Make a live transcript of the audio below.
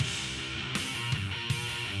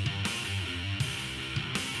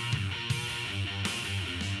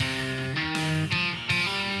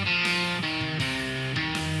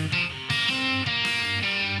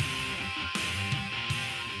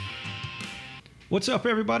What's up,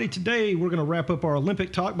 everybody? Today, we're going to wrap up our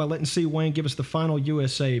Olympic talk by letting C-Wayne give us the final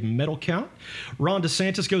USA medal count. Ron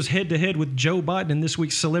DeSantis goes head-to-head with Joe Biden in this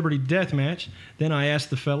week's Celebrity Deathmatch. Then I asked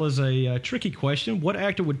the fellas a tricky question. What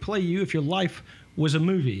actor would play you if your life was a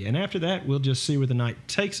movie? And after that, we'll just see where the night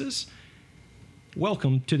takes us.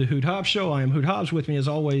 Welcome to the Hoot Hobbs Show. I am Hoot Hobbs. With me, as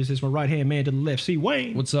always, is my right-hand man to the left,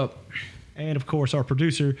 C-Wayne. What's up? And, of course, our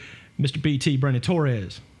producer, Mr. BT, Brandon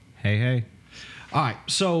Torres. Hey, hey. All right,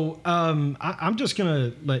 so I'm just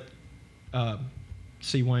going to let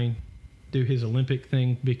C-Wayne do his Olympic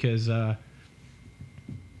thing because, I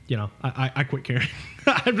quit caring.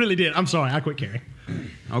 I really did. I'm sorry. I quit caring.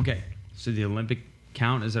 Okay. So the Olympic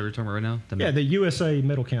count, is that what we're talking about right now? The USA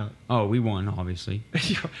medal count. Oh, we won, obviously.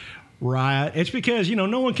 Right. It's because,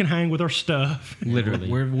 no one can hang with our stuff.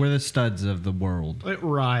 Literally. We're the studs of the world.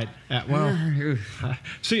 Right.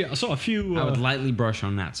 See, I saw a few... I would lightly brush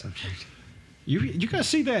on that subject. You guys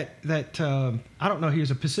see that I don't know, he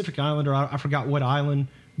was a Pacific Islander, I forgot what island,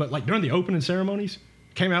 but like during the opening ceremonies,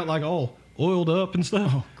 came out like all oiled up and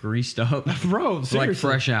stuff. Oh, greased up. Bro, seriously. Like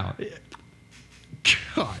fresh out.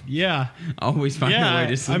 God, yeah. Always find a way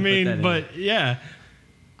to slip yeah.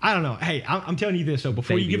 I don't know. Hey, I'm telling you this, though,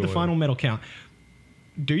 before you give the final medal count,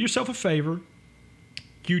 do yourself a favor,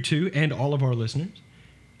 you two and all of our listeners.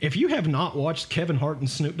 If you have not watched Kevin Hart and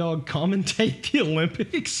Snoop Dogg commentate the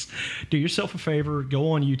Olympics, do yourself a favor,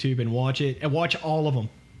 go on YouTube and watch it, and watch all of them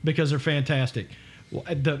because they're fantastic.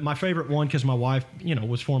 My favorite one, because my wife,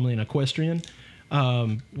 was formerly an equestrian.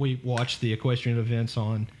 We watched the equestrian events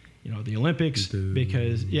on, the Olympics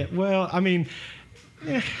because,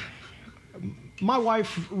 my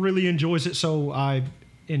wife really enjoys it, so I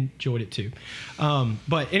enjoyed it too.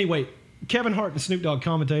 But anyway, Kevin Hart and Snoop Dogg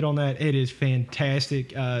commentate on that. It is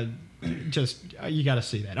fantastic. You got to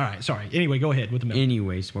see that. All right, sorry. Anyway, go ahead with the medal.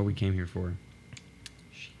 Anyways, what we came here for.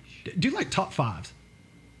 Do like top fives.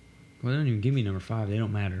 Well, they don't even give me number 5. They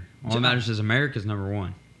don't matter. All that matters is America's number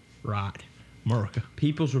 1. Right. America.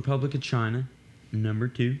 People's Republic of China, number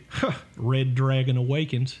 2. Red Dragon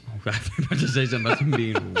Awakens. Oh, I was about to say something about them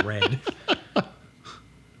being red.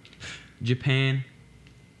 Japan,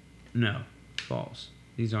 no. False.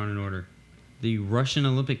 These aren't in order. The Russian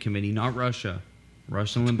Olympic Committee, not Russia.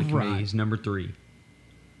 Russian Olympic Committee is number 3.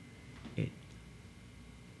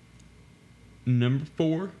 Number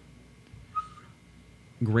 4,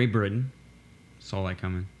 Great Britain. Saw that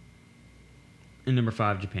coming. And number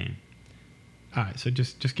 5, Japan. All right, so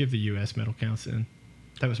just give the U.S. medal counts in.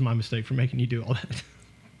 That was my mistake for making you do all that.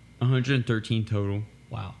 113 total.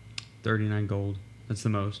 Wow. 39 gold. That's the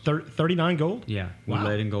most. 39 gold? Yeah. We Wow.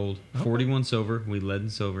 led in gold. Okay. 41 silver. We led in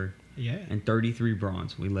silver. Yeah. And 33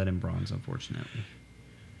 bronze. We led in bronze, unfortunately.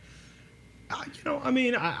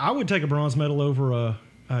 I would take a bronze medal over a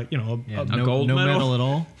gold no medal? at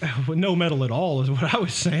all. No medal at all is what I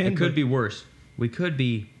was saying. It could be worse. We could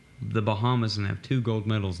be the Bahamas and have 2 gold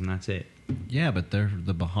medals, and that's it. Yeah, but they're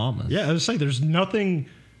the Bahamas. Yeah, I was saying there's nothing.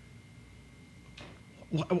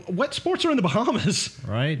 What sports are in the Bahamas?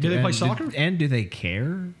 Right. Do they play soccer? And do they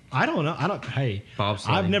care? I don't know. Hey, Bobsledding.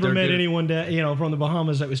 I've never They're met good. anyone that from the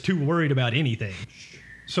Bahamas that was too worried about anything.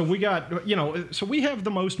 So we got so we have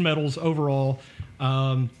the most medals overall.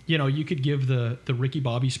 You could give the Ricky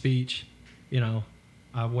Bobby speech.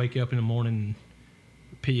 I wake up in the morning and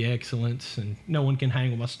pee excellence, and no one can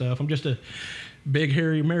hang with my stuff. I'm just a big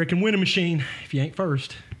hairy American winning machine. If you ain't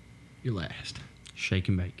first, you're last. Shake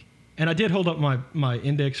and bake. And I did hold up my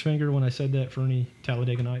index finger when I said that for any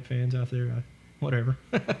Talladega Night fans out there. Whatever.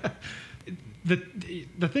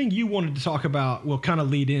 The thing you wanted to talk about will kind of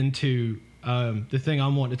lead into the thing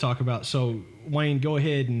I'm wanting to talk about. So, Wayne, go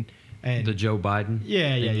ahead and The Joe Biden.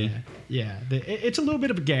 Yeah. It's a little bit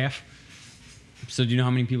of a gaffe. So do you know how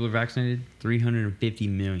many people are vaccinated? 350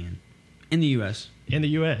 million. In the U.S. In the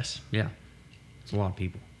U.S. Yeah. It's a lot of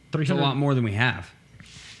people. 300 It's a lot more than we have.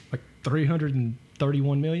 Like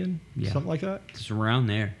 331 million? Yeah. Something like that? It's around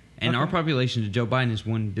there. And Okay. our population to Joe Biden is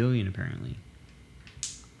 1 billion, apparently.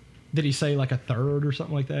 Did he say like a third or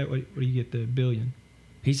something like that? What do you get the billion?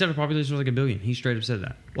 He said our population was like 1 billion. He straight up said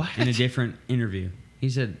that. What? In a different interview. He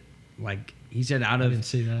said out I of didn't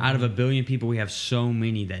see that. out of 1 billion people, we have so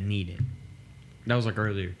many that need it. That was like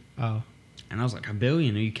earlier. Oh. And I was like, 1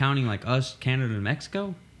 billion? Are you counting like us, Canada, and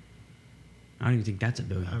Mexico? I don't even think that's 1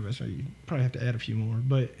 billion. I was saying you probably have to add a few more,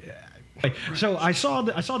 but so I saw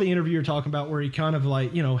the interview you're talking about where he kind of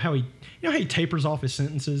like how he tapers off his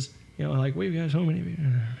sentences. Like we've got so many.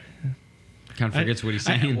 Kind of forgets what he's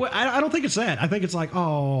saying. I don't think it's that. I think it's like,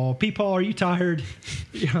 oh, Peepaw, are you tired?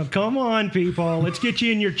 Come on, Peepaw, let's get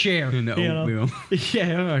you in your chair. In the oatmeal.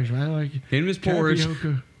 Yeah, like, Him his pores.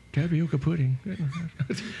 tapioca. tapioca pudding.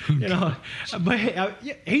 You know, but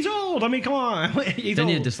he's old. I mean, come on. He's Didn't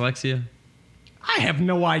he old. have dyslexia? I have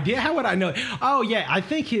no idea. How would I know? Oh yeah, I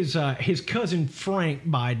think his cousin Frank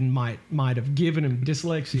Biden might have given him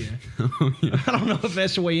dyslexia. Oh, yeah. I don't know if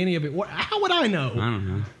that's the way any of it. How would I know? I don't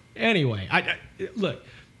know. Anyway, I look.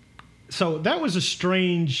 So that was a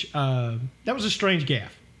strange gaffe,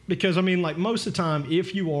 because I mean, like, most of the time,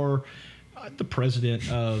 if you are the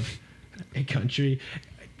president of a country,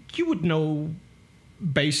 you would know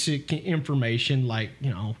basic information, like, you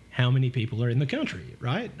know, how many people are in the country,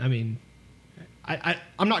 right? I mean,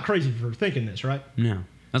 I'm not crazy for thinking this, right? No.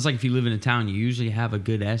 That's like if you live in a town, you usually have a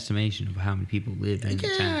good estimation of how many people live in the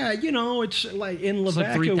town. Yeah, you know, it's like in It's like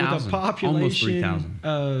Lavaca 3,000, with a population 3,000.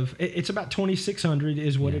 of, it's about 2,600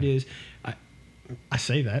 is what it is. I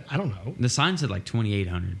say that. I don't know. The sign said like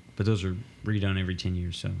 2,800, but those are redone every 10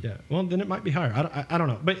 years. So Yeah, well, then it might be higher. I don't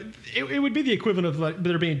know. But it would be the equivalent of like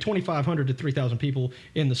there being 2,500 to 3,000 people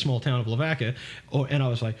in the small town of Lavaca. And I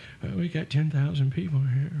was like, oh, we got 10,000 people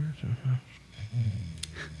here. So,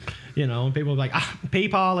 you know, and people are like,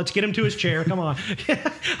 Peepaw, let's get him to his chair. Come on.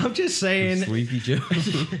 I'm just saying. Sleepy Joe.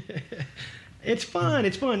 It's fun.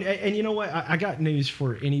 It's fun. And you know what? I got news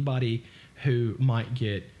for anybody who might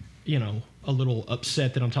get, you know, a little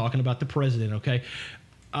upset that I'm talking about the president, okay?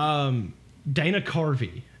 Dana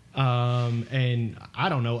Carvey, and I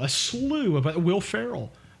don't know, a slew of Will Ferrell.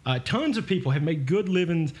 Tons of people have made good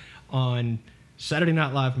livings on Saturday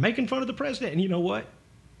Night Live making fun of the president. And you know what?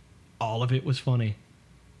 All of it was funny.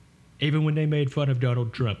 Even when they made fun of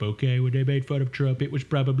Donald Trump, okay? When they made fun of Trump, it was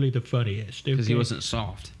probably the funniest. Because he wasn't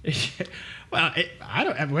soft. Well,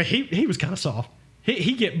 he was kind of soft.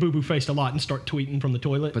 He get boo-boo faced a lot and start tweeting from the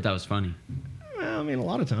toilet. But that was funny. Well, I mean, a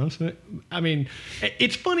lot of times. I mean,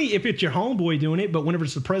 it's funny if it's your homeboy doing it, but whenever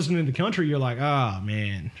it's the president of the country, you're like, oh,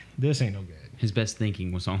 man, this ain't no good. His best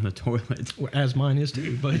thinking was on the toilet. As mine is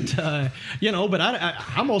too. But, you know, but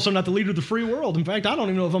I'm also not the leader of the free world. In fact, I don't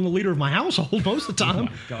even know if I'm the leader of my household most of the time. Oh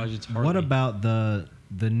my gosh, it's hard. What about the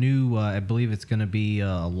new, I believe it's going to be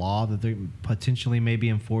a law that they potentially may be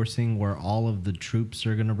enforcing where all of the troops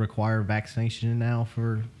are going to require vaccination now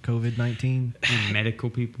for COVID-19?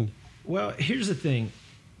 Medical people? Well, here's the thing.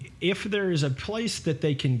 If there is a place that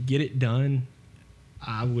they can get it done,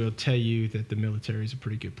 I will tell you that the military is a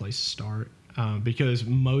pretty good place to start, because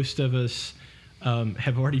most of us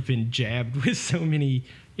have already been jabbed with so many,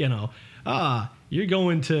 you know, you're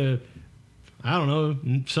going to, I don't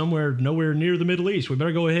know, somewhere nowhere near the Middle East. We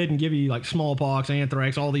better go ahead and give you like smallpox,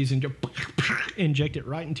 anthrax, all these, and inject it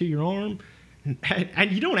right into your arm.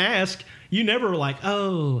 And you don't ask. You never like,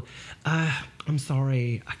 I'm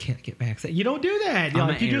sorry, I can't get vaccinated. You don't do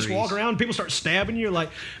that. You just walk around and people start stabbing you. You're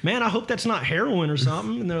like, man, I hope that's not heroin or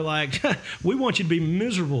something. And they're like, we want you to be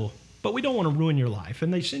miserable, but we don't want to ruin your life.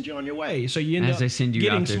 And they send you on your way. So you end up they send you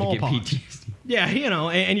getting out there smallpox. to get PTSD. Yeah, you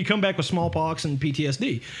know, and you come back with smallpox and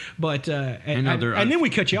PTSD. But and then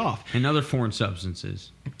we cut you off. And other foreign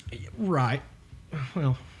substances. Right.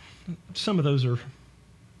 Well, some of those are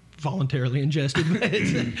voluntarily ingested.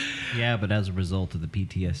 Yeah, but as a result of the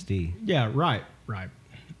PTSD. Yeah, right.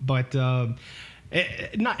 But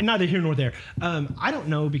neither here nor there. I don't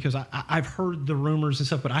know, because I've heard the rumors and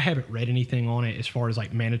stuff, but I haven't read anything on it as far as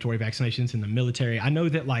like mandatory vaccinations in the military. I know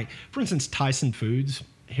that, like, for instance, Tyson Foods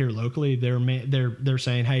here locally, they're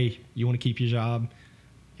saying, hey, you want to keep your job,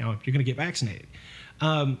 you know, you're going to get vaccinated.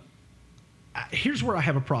 Here's where I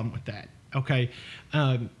have a problem with that. Okay,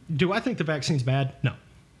 do I think the vaccine's bad?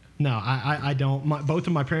 No, I don't. Both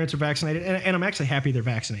of my parents are vaccinated, and I'm actually happy they're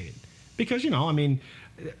vaccinated, because, you know, I mean,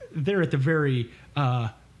 they're at the very,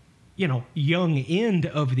 you know, young end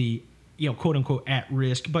of the, you know, quote unquote at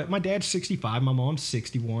risk. But my dad's 65, my mom's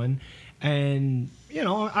 61, and, you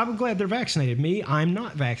know, I'm glad they're vaccinated. Me, I'm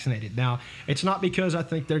not vaccinated. Now, it's not because I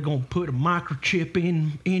think they're going to put a microchip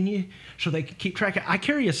in you so they can keep track of. I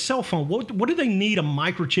carry a cell phone. What do they need a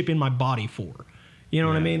microchip in my body for? You know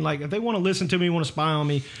what I mean? Like, if they want to listen to me, want to spy on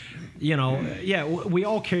me, you know, yeah, we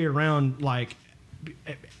all carry around, like,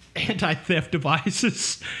 anti-theft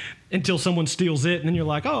devices until someone steals it, and then you're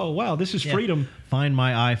like, oh, wow, this is freedom. Find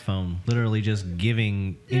My iPhone. Literally just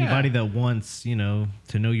giving anybody that wants, you know,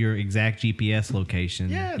 to know your exact GPS location.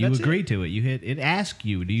 Yeah, you that's agree to it. You hit it. Asks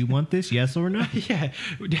you, do you want this? Yes or no? Yeah.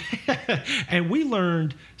 And we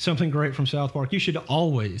learned something great from South Park. You should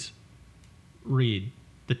always read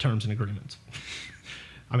the terms and agreements.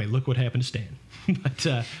 I mean, look what happened to Stan.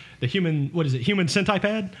 But the human, what is it? Human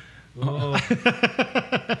centipede? Oh.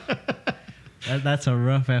 That's a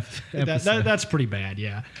rough episode. That's pretty bad,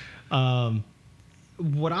 yeah.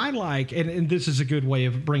 What I like, and this is a good way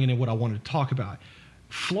of bringing in what I wanted to talk about.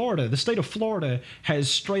 Florida, the state of Florida,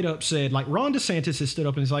 has straight up said, like, Ron DeSantis has stood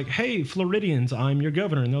up and is like, hey, Floridians, I'm your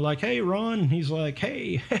governor. And they're like, hey, Ron. And he's like,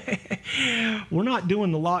 hey, we're not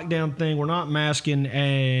doing the lockdown thing. We're not masking.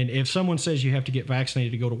 And if someone says you have to get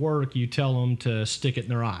vaccinated to go to work, you tell them to stick it in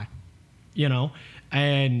their eye, you know?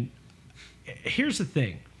 And here's the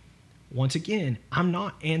thing. Once again, I'm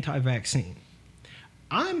not anti-vaccine.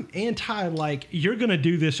 I'm anti, like, you're going to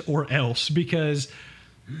do this or else, because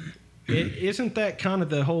isn't that kind of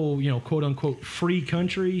the whole, you know, quote unquote free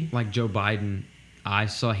country? Like Joe Biden, I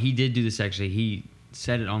saw he did do this actually. He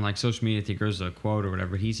said it on like social media. I think it was a quote or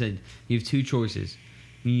whatever. But he said you have two choices.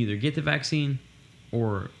 You either get the vaccine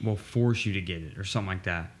or we'll force you to get it or something like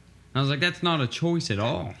that. And I was like, that's not a choice at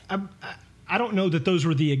all. I don't know that those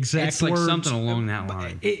were the exact it's like words. Something along that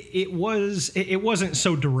line. It wasn't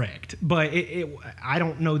so direct, but I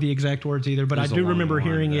don't know the exact words either. But I do remember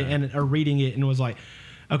hearing it and or reading it and was like,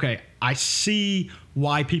 okay, I see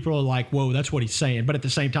why people are like, whoa, that's what he's saying. But at the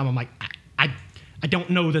same time, I'm like, I don't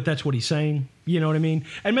know that that's what he's saying. You know what I mean?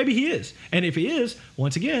 And maybe he is. And if he is,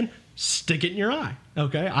 once again, stick it in your eye.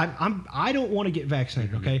 Okay, I don't want to get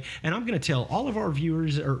vaccinated. Okay, and I'm going to tell all of our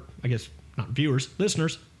viewers, or I guess not viewers,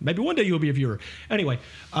 listeners. Maybe one day you'll be a viewer. Anyway,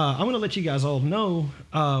 I'm going to let you guys all know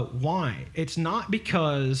why. It's not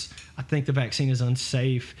because I think the vaccine is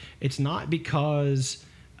unsafe. It's not because,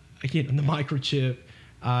 again, the microchip.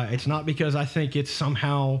 It's not because I think it's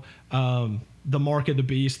somehow the mark of the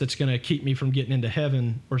beast that's going to keep me from getting into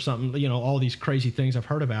heaven or something. You know, all these crazy things I've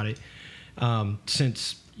heard about it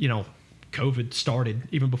since, you know, COVID started,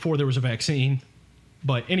 even before there was a vaccine.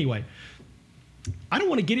 But anyway, I don't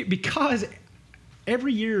want to get it because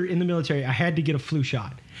every year in the military, I had to get a flu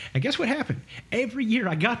shot. And guess what happened? Every year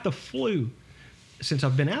I got the flu. Since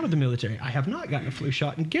I've been out of the military, I have not gotten a flu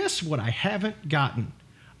shot. And guess what? I haven't gotten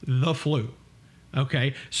the flu.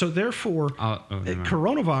 Okay, so therefore,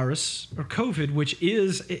 coronavirus or COVID, which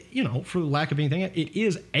is, you know, for lack of anything, it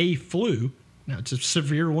is a flu. Now, it's a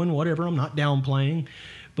severe one, whatever. I'm not downplaying,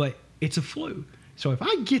 but it's a flu. So if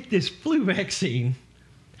I get this flu vaccine,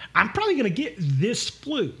 I'm probably going to get this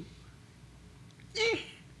flu.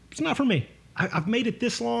 It's not for me. I've made it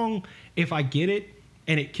this long. If I get it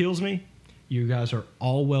and it kills me, you guys are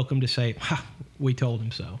all welcome to say, we told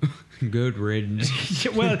him so. Good riddance.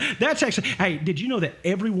 Well, that's actually, hey, did you know that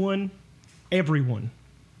everyone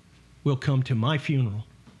will come to my funeral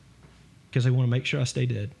because they want to make sure I stay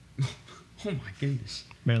dead? Oh, my goodness.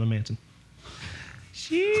 Marilyn Manson.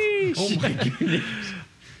 Sheesh. Oh, my goodness.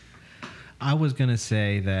 I was going to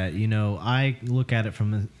say that, you know, I look at it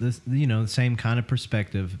from this, you know, the same kind of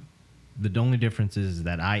perspective. The only difference is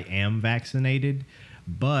that I am vaccinated,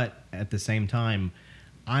 but at the same time,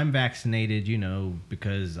 I'm vaccinated, you know,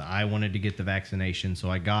 because I wanted to get the vaccination, so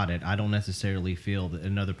I got it. I don't necessarily feel that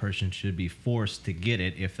another person should be forced to get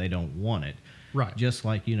it if they don't want it. Right. Just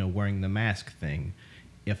like, you know, wearing the mask thing.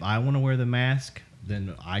 If I want to wear the mask,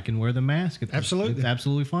 then I can wear the mask. Absolutely. It's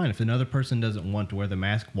absolutely fine. If another person doesn't want to wear the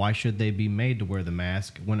mask, why should they be made to wear the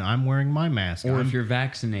mask when I'm wearing my mask? Or if you're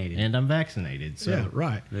vaccinated. And I'm vaccinated. So yeah,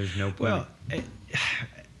 right. There's no point. Well,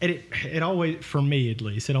 it always, for me at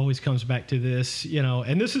least, it always comes back to this, you know,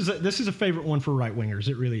 and this is a favorite one for right wingers.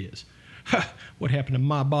 It really is. What happened to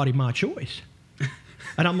my body, my choice?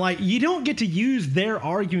 And I'm like, you don't get to use their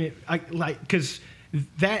argument, like, because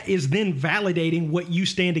that is then validating what you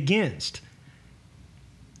stand against.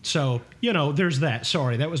 So, you know, there's that.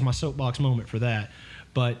 Sorry, that was my soapbox moment for that.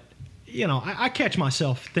 But, you know, I catch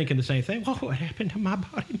myself thinking the same thing. Well, what happened to my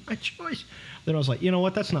body, my choice? Then I was like, you know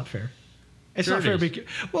what? That's not fair. It's not fair.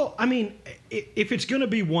 Well, I mean, if it's going to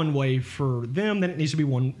be one way for them, then it needs to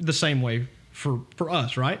be the same way for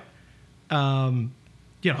us, right?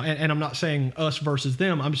 You know, and I'm not saying us versus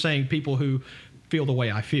them. I'm saying people who feel the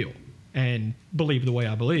way I feel and believe the way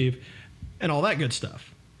I believe and all that good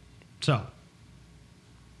stuff. So.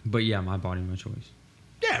 But yeah, my body, my choice.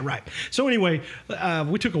 Yeah, right. So anyway,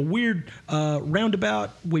 we took a weird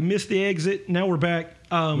roundabout. We missed the exit. Now we're back.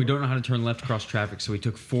 We don't know how to turn left across traffic, so we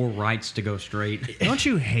took 4 rights to go straight. Don't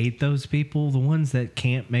you hate those people? The ones that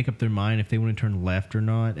can't make up their mind if they want to turn left or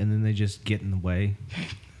not, and then they just get in the way?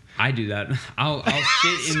 I do that. I'll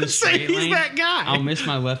sit in the straight lane. He's that guy. I'll miss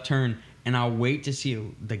my left turn, and I'll wait to see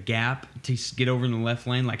the gap to get over in the left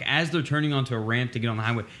lane, like as they're turning onto a ramp to get on the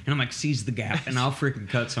highway, and I'm like, seize the gap, and I'll freaking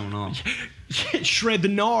cut someone off. Shred the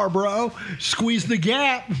gnar, bro. Squeeze the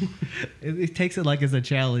gap. It takes it like as a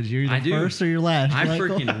challenge. You're either first or you're last. I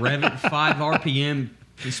freaking rev it 5 RPM,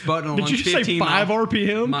 sputting along 15. Did you say 5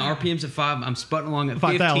 RPM? My RPM's at 5. I'm sputting along at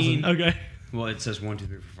 5,000. 15. Okay. Well, it says 1, 2,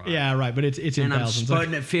 3, 4, 5. Yeah, right, but it's in and I'm thousands.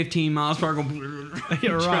 spudding at 15 miles per hour,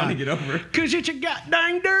 You're trying to right. get over. Because it's a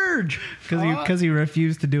goddamn dirge. Because he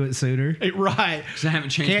refused to do it sooner. Right. Because I haven't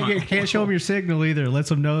changed Can't show him your signal either. Lets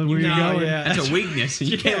them know where you're going. Yeah. That's a weakness.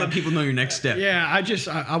 You can't let people know your next step. Yeah,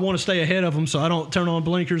 I want to stay ahead of them so I don't turn on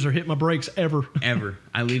blinkers or hit my brakes ever. Ever.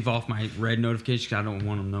 I leave off my red notifications because I don't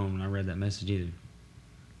want them knowing when I read that message either.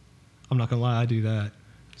 I'm not going to lie, I do that.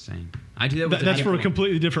 Same. I do that with That's for a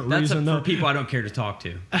completely different reason, for though. people I don't care to talk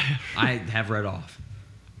to. I have read off.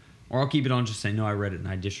 Or I'll keep it on, just say, no, I read it, and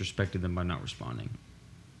I disrespected them by not responding.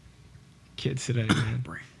 Kids today, man.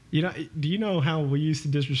 You know, do you know how we used to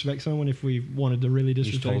disrespect someone if we wanted to really You just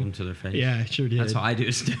disrespect told them? them to their face. Yeah, I sure did. That's how I do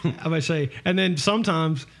it still. I might say, and then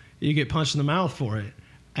sometimes you get punched in the mouth for it.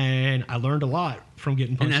 And I learned a lot from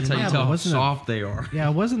getting punched And that's in the how mouth. you tell how wasn't it- soft they are. Yeah,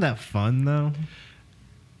 wasn't that fun though?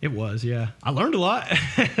 It was, yeah. I learned a lot.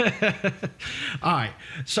 All right.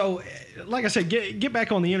 So, like I said, get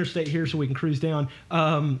back on the interstate here so we can cruise down.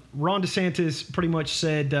 Ron DeSantis pretty much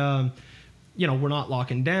said, we're not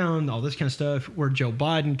locking down, all this kind of stuff, where Joe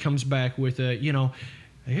Biden comes back with, you don't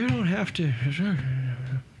have to.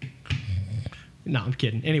 No, I'm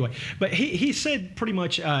kidding. Anyway, but he said pretty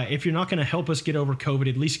much, if you're not going to help us get over COVID,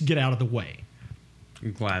 at least get out of the way.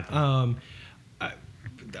 I'm glad.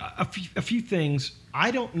 A few things.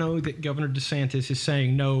 I don't know that Governor DeSantis is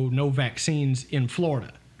saying no vaccines in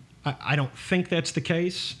Florida. I don't think that's the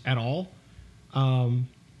case at all.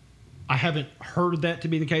 I haven't heard that to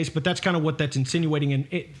be the case, but that's kind of what that's insinuating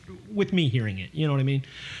with me hearing it. You know what I mean?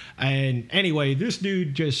 And anyway, this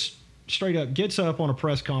dude just straight up gets up on a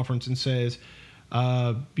press conference and says,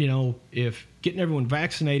 if getting everyone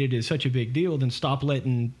vaccinated is such a big deal, then stop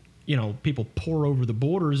letting, people pour over the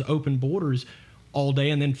borders, open borders all day,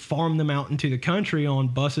 and then farm them out into the country on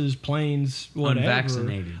buses, planes, whatever.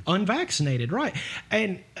 Unvaccinated, right.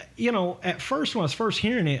 And, at first, when I was first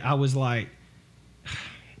hearing it, I was like,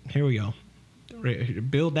 here we go.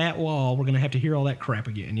 Build that wall. We're going to have to hear all that crap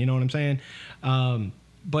again. You know what I'm saying?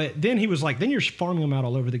 But then he was like, then you're farming them out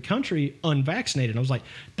all over the country unvaccinated. And I was like,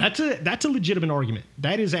 that's a legitimate argument.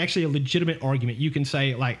 That is actually a legitimate argument. You can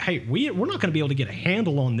say, like, hey, we're not going to be able to get a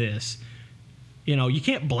handle on this. You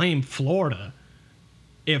can't blame Florida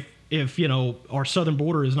if our southern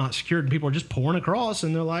border is not secured and people are just pouring across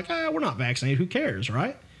and they're like, we're not vaccinated. Who cares,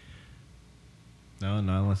 right? No,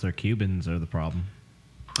 unless they're Cubans are the problem.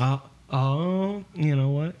 You know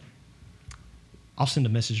what? I'll send a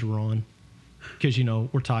message to Ron. Because,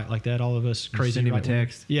 we're tight like that, all of us crazy. Send him a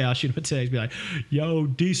text. Yeah, I'll shoot him a text. Be like, yo,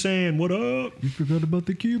 D-San, what up? You forgot about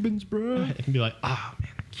the Cubans, bro. And be like, man,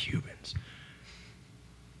 Cubans.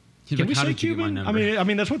 He's Can like, we how say did you get my Cuban? number? I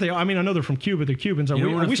mean, that's what they are. I mean, I know they're from Cuba. They're Cubans. Are You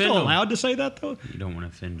don't wanna we still offend them. allowed to say that, though? You don't want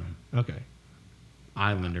to offend them. Okay.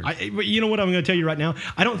 Islanders. But you know what I'm going to tell you right now?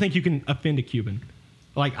 I don't think you can offend a Cuban.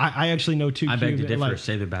 Like, I actually know two I Cuban. beg to differ. Like,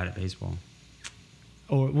 Say they're bad at baseball.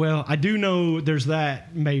 Well, I do know there's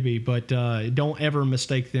that maybe, but don't ever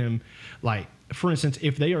mistake them. Like, for instance,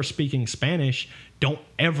 if they are speaking Spanish, don't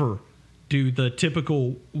ever do the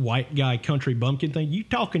typical white guy country bumpkin thing. You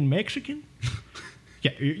talking Mexican?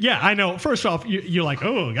 Yeah, I know. First off, you're like,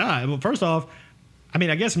 oh, God. Well, first off, I mean,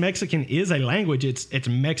 I guess Mexican is a language. It's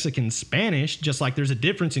Mexican Spanish, just like there's a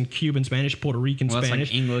difference in Cuban Spanish, Puerto Rican Well, that's like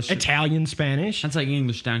Spanish, English. Italian Spanish. That's like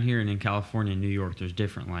English down here and in California and New York. There's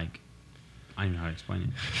different, I don't know how to explain it.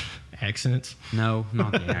 Accents. No,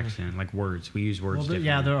 not the accent. Like words. We use words differently.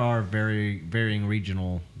 Yeah, there are varying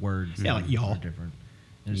regional words. Yeah, like y'all. Are different.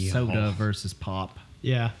 There's Y'all. soda versus pop.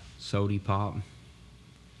 Yeah. Sody pop.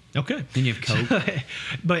 Okay. Then you have Coke.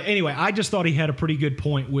 But anyway, I just thought he had a pretty good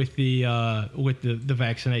point with the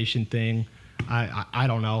vaccination thing. I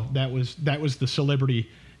don't know. That was the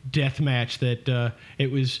celebrity death match that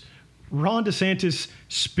it was Ron DeSantis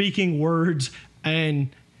speaking words and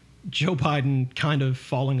Joe Biden kind of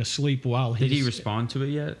falling asleep while Did he respond to it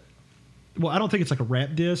yet? Well, I don't think it's like a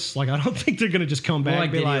rap diss. Like, I don't think they're gonna just come back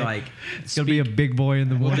and be did like, It's gonna be a big boy in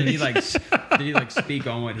the Well, morning. did he speak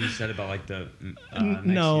on what he said about the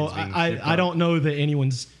no, Mexicans being I shipped don't know that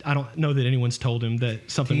anyone's told him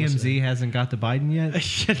that something was TMZ hasn't got to Biden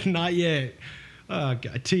yet. Not yet. Oh,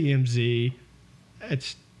 God, TMZ.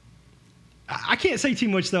 I can't say too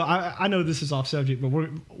much, though. I know this is off subject, but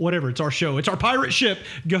whatever. It's our show. It's our pirate ship,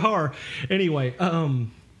 Gahar. Anyway,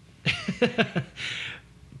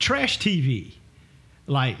 trash TV.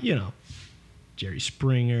 Like, Jerry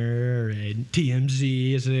Springer and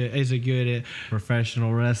TMZ is a good...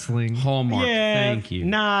 Professional wrestling. Hallmark. Yeah, Thank you.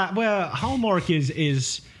 Nah, well, Hallmark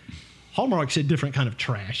is Hallmark's a different kind of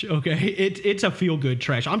trash, okay? It's a feel-good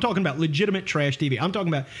trash. I'm talking about legitimate trash TV. I'm talking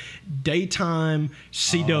about daytime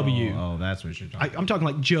CW. Oh, that's what you're talking about. I'm talking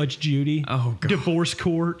like Judge Judy, Oh, God. Divorce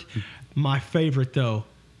Court. My favorite, though,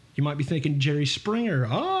 you might be thinking Jerry Springer.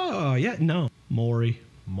 Oh, yeah, no. Maury.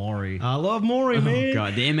 I love Maury, man. Oh,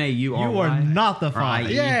 God. The M-A-U-R-Y. You are not the father.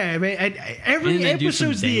 Yeah, man. And every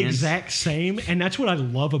episode's the exact same, and that's what I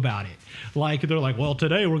love about it. Like, they're like, well,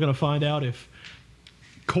 today we're going to find out if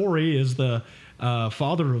Corey is the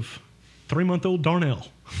father of 3-month-old Darnell.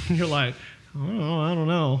 And you're like, oh, I don't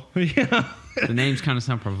know. Yeah. The names kind of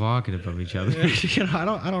sound provocative of each other. You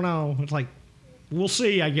know, I don't know. It's like, we'll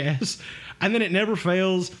see, I guess. And then it never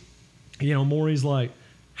fails. You know, Maury's like,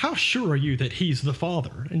 how sure are you that he's the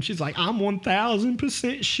father? And she's like, I'm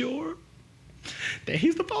 1,000% sure that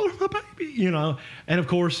he's the father of my baby. You know, and of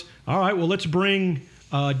course, all right, well, let's bring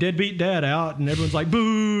deadbeat dad out, and everyone's like,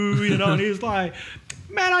 boo, you know, and he's like,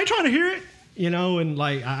 man, I ain't trying to hear it, you know, and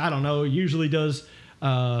like, I don't know, usually does,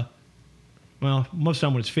 well, most of the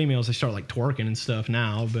time when it's females, they start like twerking and stuff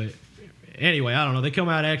now, but anyway, I don't know, they come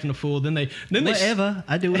out acting a fool, then whatever,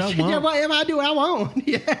 I do what I want. Yeah, whatever, I do what I want.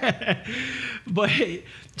 Yeah. But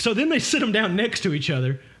so then they sit them down next to each other,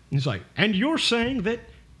 and he's like, and you're saying that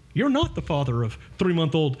you're not the father of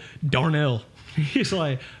 3-month-old Darnell. He's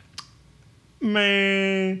like,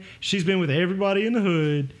 man, she's been with everybody in the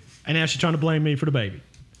hood, and now she's trying to blame me for the baby.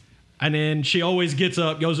 And then she always gets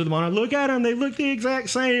up, goes to the monitor, look at them, they look the exact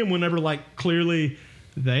same, whenever, like, clearly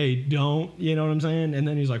they don't, you know what I'm saying? And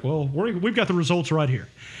then he's like, well, we've got the results right here.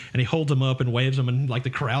 And he holds them up and waves them, and, like, the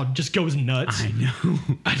crowd just goes nuts. I know.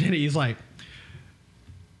 And then he's like,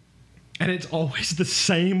 and it's always the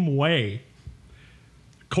same way.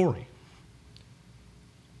 Corey,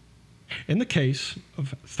 in the case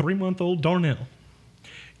of 3-month-old Darnell,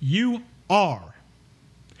 you are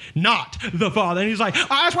not the father. And he's like, oh,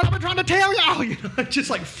 that's what I've been trying to tell y'all. You know, it just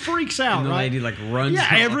like freaks out, And the right? lady like runs. Yeah,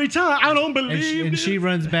 every time. I don't believe And it. she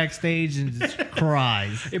runs backstage and just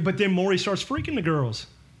cries. But then Maury starts freaking the girls.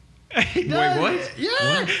 He does. Wait, what?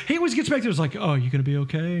 Yeah. What? He always gets back there. He's like, oh, you going to be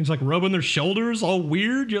okay? And he's like rubbing their shoulders all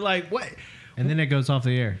weird. You're like, what? And then it goes off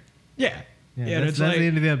the air. Yeah. Yeah, and that's the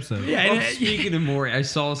end of the episode. Yeah. Well, speaking of Maury, I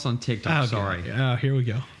saw this on TikTok. Oh, Sorry. God. Oh, here we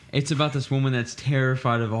go. It's about this woman that's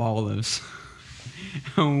terrified of olives.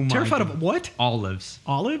 Oh my Terrified God. of what? Olives.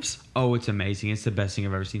 Olives? Oh, it's amazing. It's the best thing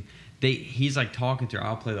I've ever seen. He's like talking to her.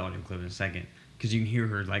 I'll play the audio clip in a second because you can hear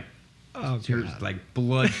her like, her God. like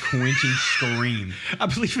blood quenching scream. I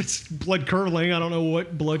believe it's blood curdling. I don't know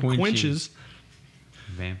what blood Quenching. quenches.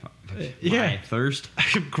 Vampire. Yeah. My thirst.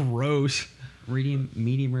 Gross.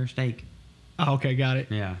 Medium rare steak. Oh, okay, got it.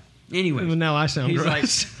 Yeah. Anyway, Well, now I sound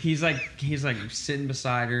gross. he's like sitting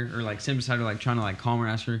beside her like trying to like calm her,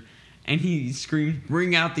 ask her, and he screams,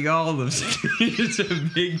 "Bring out the olives!" It's a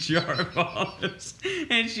big jar of olives,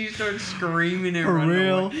 and she starts screaming and For running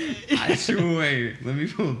real? away. I swear. Let me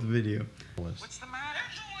pull up the video. What's the matter?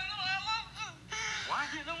 What?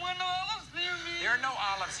 There are no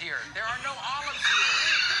olives here. There are no olives here.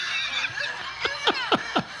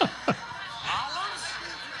 Olives?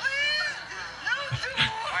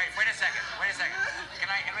 All right, wait a second.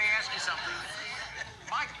 Let me ask you something.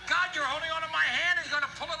 My God, you're holding onto my hand and you're going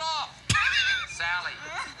to pull it off. Sally.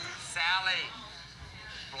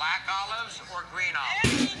 Black olives or green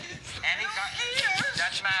olives? Any kind?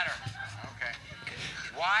 Doesn't matter. Okay.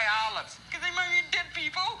 Why olives? Because they remind me of dead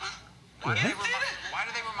people. Why do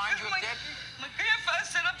they remind you of dead? My grandfather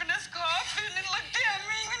sat up in his coffin and looked at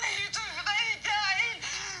me when he died.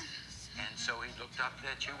 And so he looked up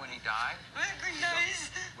at you when he died? With green eyes.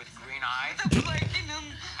 With green eyes? The black in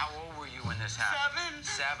them. How old were you when this happened?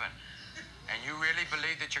 7. And you really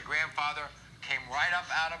believe that your grandfather came right up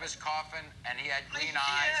out of his coffin and he had green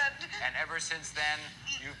eyes? And ever since then,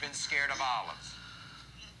 you've been scared of olives?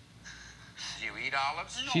 Do you eat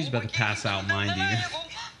olives? She's about to pass out, mind you.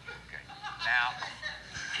 Okay. Now,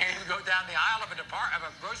 can't even go down the aisle of a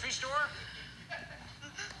grocery store?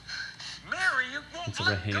 Mary, you won't It's a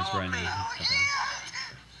let red go hands of right me. now.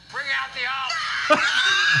 Bring out the olives.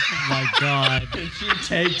 Oh my God. And she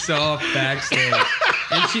takes off backstage,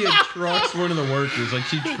 and she trucks one of the workers. Like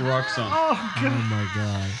she trucks them. Oh, God. Oh my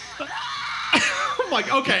God. I'm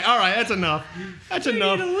like, okay, all right, that's enough. That's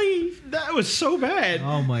enough. To leave. That was so bad.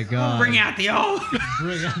 Oh my God. Bring out the olive.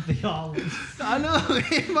 Bring out the olives. I know.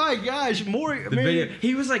 My gosh, Maury. The video.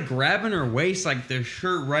 He was like grabbing her waist, like the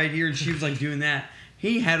shirt right here, and she was like doing that.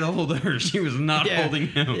 He had a hold of her. She was not holding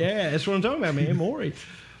him. Yeah, that's what I'm talking about, man. Maury.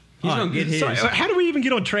 He's gonna get his. Sorry, how do we even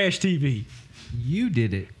get on trash TV? You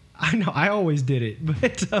did it. I know, I always did it,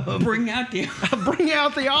 but Bring out the. bring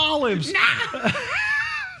out the olives.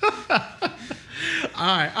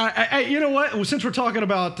 right. Hey, you know what? Well, since we're talking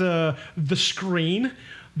about the screen,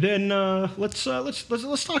 then let's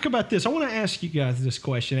talk about this. I want to ask you guys this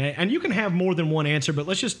question, and you can have more than one answer, but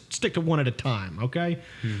let's just stick to one at a time, okay?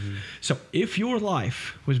 Mm-hmm. So, if your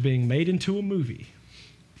life was being made into a movie,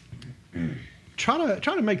 try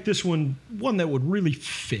to make this one that would really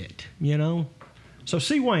fit, you know? So,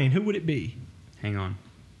 C-Wayne, who would it be? Hang on.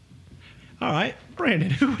 All right, Brandon,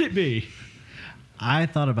 who would it be? I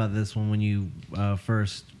thought about this one when you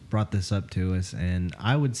first brought this up to us, and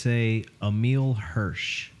I would say Emil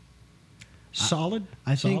Hirsch. Solid?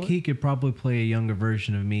 I think he could probably play a younger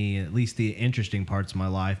version of me, at least the interesting parts of my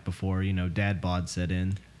life before, dad bod set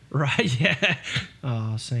in. Right,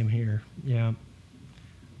 yeah. Same here, yeah.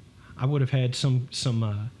 I would have had some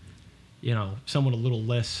someone a little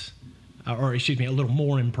less... or excuse me, a little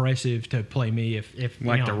more impressive to play me if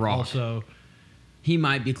like The Rock. Also, he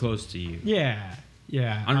might be close to you. Yeah.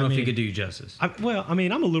 I don't know if he could do you justice. I'm a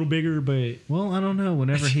a little bigger, but well, I don't know.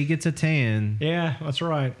 Whenever he gets a tan, yeah, that's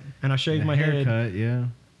right. And I shave my haircut, head, yeah,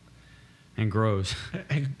 and grows.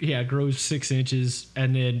 Yeah, it grows 6 inches,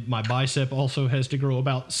 and then my bicep also has to grow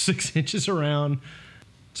about 6 inches around.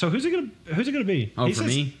 So who's it gonna be? Oh, for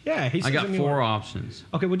me? Yeah, I got 4 options.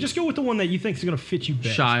 Okay, well, just go with the one that you think is gonna fit you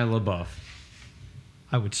best. Shia LaBeouf.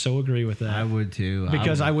 I would so agree with that. I would too.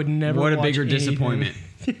 Because I would never. What a watch bigger anything. Disappointment.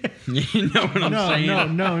 You know what I'm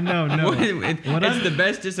saying? No. It's the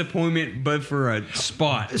best disappointment, but for a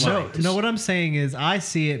spot. What I'm saying is I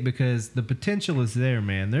see it because the potential is there,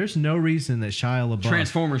 man. There's no reason that Shia LaBeouf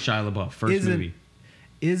Transformers Shia LaBeouf, first movie.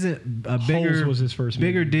 Isn't a bigger was his first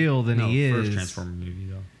bigger movie. deal than he is. First Transformer movie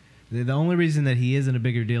though. The only reason that he isn't a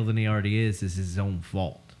bigger deal than he already is his own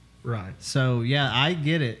fault. Right. So yeah, I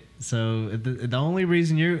get it. So the only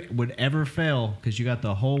reason you would ever fail because you got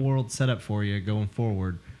the whole world set up for you going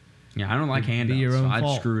forward. Yeah, I don't like handouts. Your own so I'd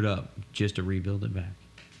fault. screw it up just to rebuild it back.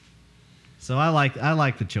 So I like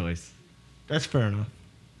the choice. That's fair enough.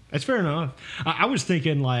 That's fair enough. I was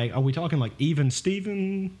thinking, like, are we talking like even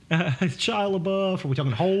Steven Shia LaBeouf? Are we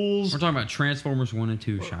talking Holes? We're talking about Transformers 1 and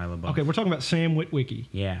 2 Shia LaBeouf. Okay, we're talking about Sam Witwicky.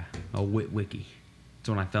 Yeah, Witwicky. That's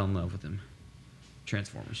when I fell in love with him.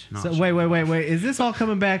 Transformers. So wait. Is this all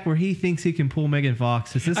coming back where he thinks he can pull Megan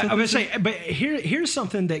Fox? Is this? I was saying, but here's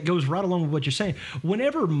something that goes right along with what you're saying.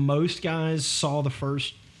 Whenever most guys saw the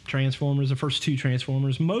first Transformers, the first 2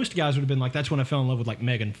 Transformers, most guys would have been like, "That's when I fell in love with like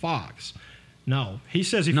Megan Fox." No, he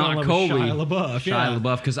says he fell in love with Shia LaBeouf. Shia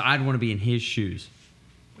LaBeouf, because I'd want to be in his shoes.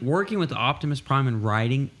 Working with Optimus Prime and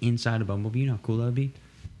riding inside a Bumblebee, you know how cool that would be?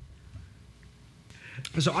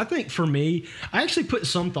 So I think for me, I actually put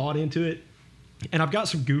some thought into it. And I've got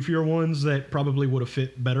some goofier ones that probably would have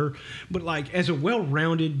fit better. But like as a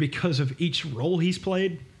well-rounded, because of each role he's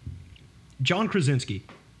played, John Krasinski.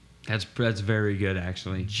 That's very good,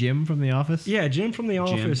 actually. Jim from The Office? Yeah, Jim from The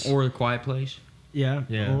Office. Or The Quiet Place. Yeah.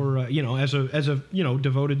 Or, as a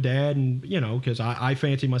devoted dad, and, because I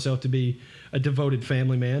fancy myself to be a devoted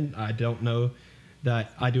family man. I don't know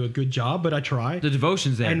that I do a good job, but I try. The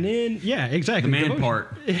devotion's there. And then, yeah, exactly. The man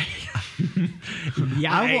part.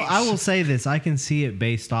 Yeah, I will say this. I can see it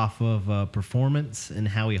based off of performance and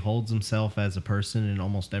how he holds himself as a person in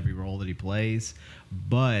almost every role that he plays.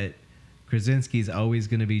 But Krasinski's always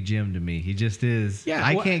going to be Jim to me. He just is. Yeah,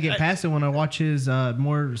 I can't get past it when I watch his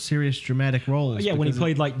more serious, dramatic roles. Yeah, when he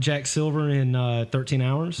played like Jack Silver in 13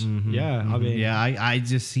 Hours. Mm-hmm, yeah, I mean, I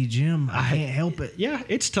just see Jim. I can't help it. Yeah,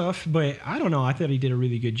 it's tough, but I don't know. I thought he did a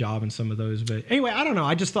really good job in some of those. But anyway, I don't know.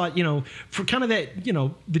 I just thought, for kind of that,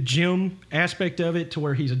 the Jim aspect of it, to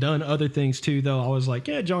where he's done other things too, though, I was like,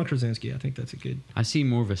 yeah, John Krasinski. I think that's a good. I see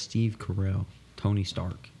more of a Steve Carell, Tony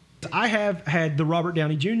Stark. I have had the Robert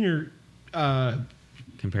Downey Jr.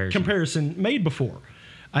 Comparison made before,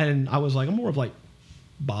 and I was like, I'm more of like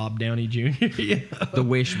Bob Downey Jr. The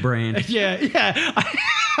Wish brand. Yeah.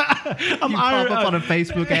 I'm pop up on a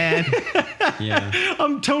Facebook ad. Yeah,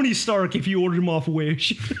 I'm Tony Stark if you order him off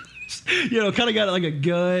Wish. Kind of got like a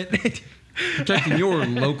gut. Protecting your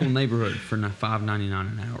local neighborhood for $5.99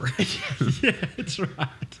 an hour. Yeah, that's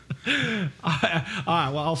right. All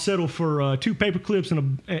right. Well, I'll settle for 2 paper clips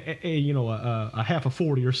and a half a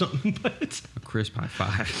 40 or something. But a crisp high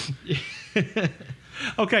 5.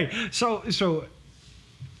 Okay, so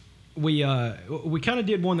we kind of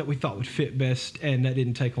did one that we thought would fit best, and that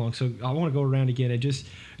didn't take long. So I want to go around again and just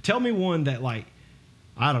tell me one that, like,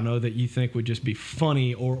 I don't know, that you think would just be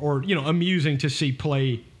funny or amusing to see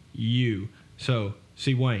play you. So,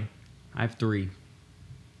 C-Wayne. I have 3.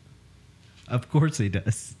 Of course he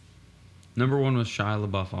does. Number 1 was Shia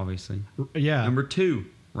LaBeouf, obviously. Yeah. Number 2,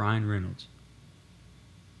 Ryan Reynolds.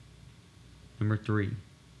 Number 3,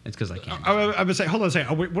 It's because I can't. I would say, hold on a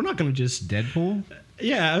second. We're not going to just... Deadpool?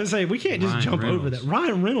 Yeah, I would say we can't just jump over that.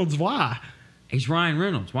 Ryan Reynolds, why? He's Ryan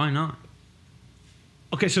Reynolds. Why not?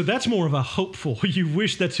 Okay, so that's more of a hopeful. You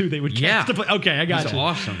wish that's who they would cast to play. Okay, I got you. He's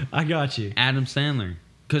awesome. I got you. Adam Sandler.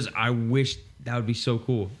 Because I wish that would be so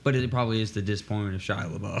cool. But it probably is the disappointment of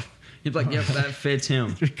Shia LaBeouf. You'd be like, yep, that fits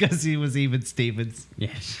him. Because he was even Stevens.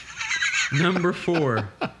 Yes. Number 4,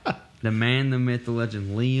 the man, the myth, the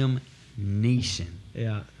legend, Liam Neeson.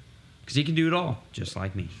 Yeah. Because he can do it all, just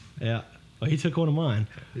like me. Yeah. Well, he took one of mine.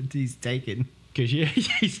 He's taken. Because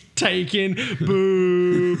he's taken.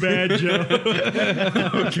 Boo, bad joke.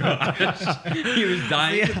 Oh, gosh. He was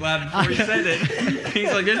dying to laugh before he said it.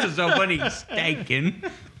 He's like, this is so funny. He's taken.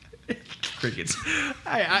 Crickets.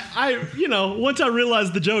 I once I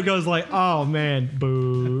realized the joke, I was like, oh, man,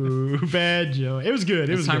 boo, bad joke. It was good.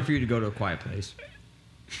 It was time good. for you to go to a quiet place.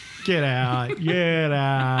 Get out. Get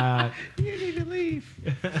out. You need to leave.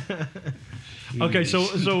 Okay, so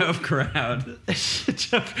tough crowd.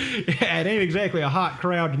 It ain't exactly a hot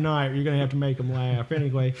crowd tonight. You're gonna have to make them laugh.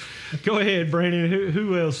 Anyway, go ahead, Brandon.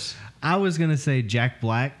 Who else? I was gonna say Jack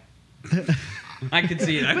Black. I can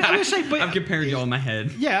see it. I'm comparing y'all in my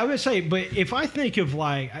head. Yeah, I would say, but if I think of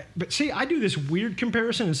I do this weird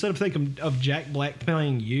comparison. Instead of thinking of Jack Black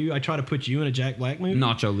playing you, I try to put you in a Jack Black movie.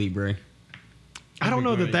 Nacho Libre. I don't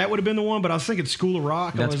know that would have been the one, but I was thinking School of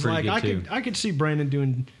Rock. That's I was pretty like, good too. I could see Brandon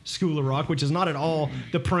doing School of Rock, which is not at all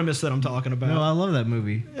the premise that I'm talking about. No, I love that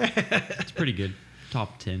movie. It's pretty good.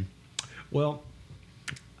 Top 10. Well,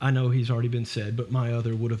 I know he's already been said, but my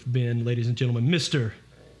other would have been, ladies and gentlemen, Mr.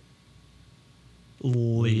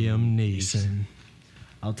 Liam Neeson.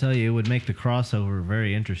 I'll tell you, it would make the crossover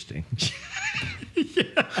very interesting.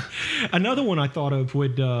 Yeah. Another one I thought of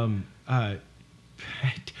would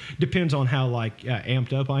depends on how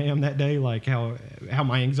amped up I am that day, like how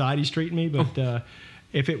my anxiety's treating me. But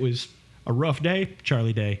if it was a rough day,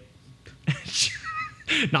 Charlie Day.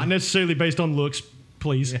 Not necessarily based on looks,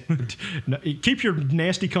 please. No, keep your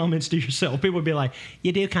nasty comments to yourself. People would be like,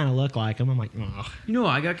 "You do kind of look like him." I'm like, "Oh." You know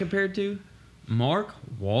what I got compared to? Mark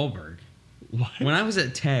Wahlberg. What? When I was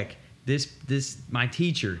at Tech, my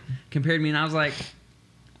teacher compared me, and I was like,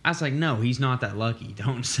 no, he's not that lucky.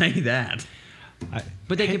 Don't say that.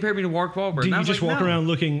 But they compared me to Mark Wahlberg. Do you and I was just like, walk around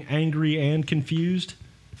looking angry and confused?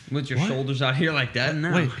 with your shoulders out here like that?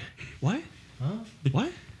 No. Wait, what? Huh?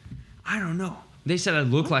 What? I don't know. They said I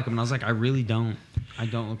look like him, and I was like, I really don't. I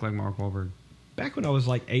don't look like Mark Wahlberg. Back when I was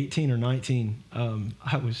like 18 or 19,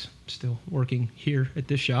 I was still working here at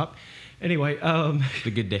this shop. Anyway,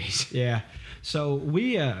 The good days. yeah. So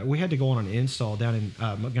we had to go on an install down in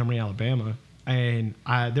Montgomery, Alabama, and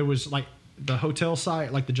there was like the hotel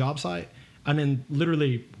site, like the job site, and then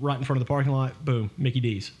literally right in front of the parking lot, boom, Mickey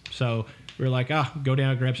D's. So we were like, go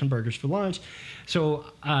down, grab some burgers for lunch. So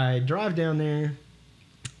I drive down there.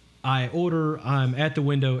 I order. I'm at the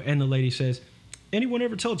window, and the lady says, "Anyone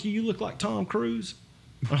ever told you look like Tom Cruise?"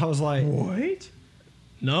 And I was like, "What?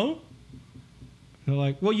 No." And they're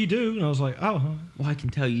like, "Well, you do." And I was like, "Oh, huh." Well, I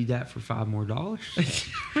can tell you that for $5 more.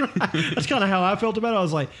 That's kind of how I felt about it. I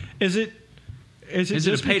was like, "Is it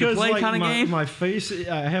just a pay to because play like, kind of game? My face,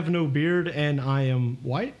 I have no beard and I am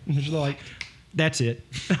white?" And she's like, "That's it."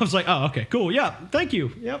 I was like, "Oh, okay, cool. Yeah, thank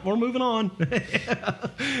you. Yep, we're moving on."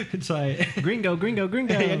 It's like Gringo.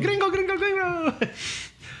 yeah, gringo.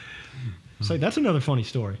 So that's another funny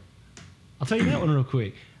story. I'll tell you that one real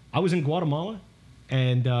quick. I was in Guatemala,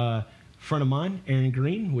 and a friend of mine, Aaron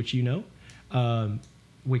Green, which you know,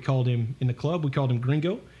 we called him in the club. We called him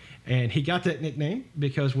Gringo, and he got that nickname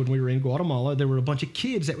because when we were in Guatemala, there were a bunch of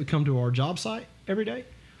kids that would come to our job site every day,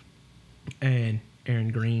 and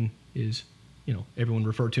Aaron Green is, everyone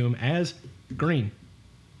referred to him as Green.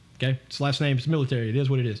 Okay, his last name is military. It is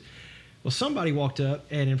what it is. Well, somebody walked up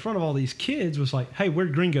and in front of all these kids was like, "Hey,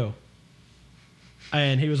 where'd Gringo?"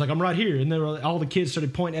 And he was like, "I'm right here." And all the kids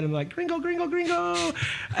started pointing at him like, "Gringo, Gringo, Gringo."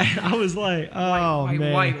 And I was like, "Oh,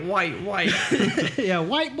 man. White. Yeah,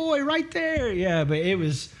 white boy right there." Yeah, but it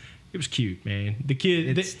was cute, man. The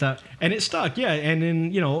kid. It stuck. And it stuck, yeah. And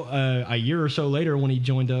then, a year or so later when he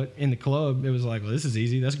joined in the club, it was like, well, this is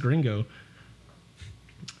easy. That's Gringo.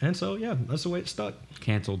 And so, yeah, that's the way it stuck.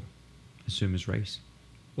 Canceled. Assume his race.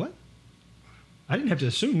 What? I didn't have to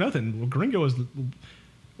assume nothing. Well, Gringo is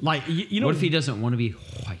like, What if he doesn't want to be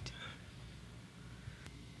white?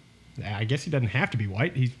 I guess he doesn't have to be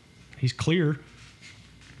white. He's clear.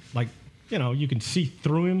 Like, you can see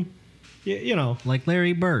through him. Like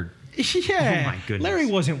Larry Bird. Yeah. Oh, my goodness. Larry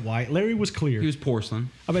wasn't white. Larry was clear. He was porcelain.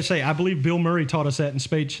 I bet say, I believe Bill Murray taught us that in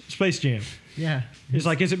Space Jam. Yeah. He's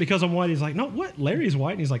like, "Is it because I'm white?" He's like, "No, what? Larry's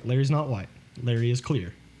white." And he's like, "Larry's not white. Larry is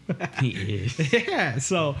clear." He is. Yeah,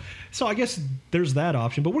 so I guess there's that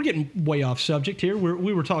option, but we're getting way off subject here.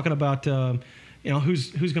 We were talking about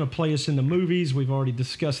who's going to play us in the movies. We've already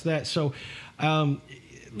discussed that. So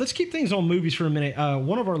let's keep things on movies for a minute.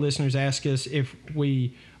 One of our listeners asked us if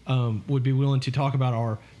we would be willing to talk about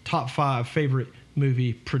our top 5 favorite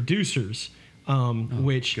movie producers,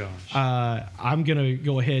 which I'm going to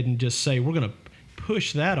go ahead and just say we're going to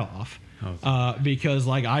push that off because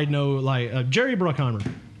like I know like Jerry Bruckheimer.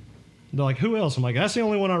 They're like, who else? I'm like, that's the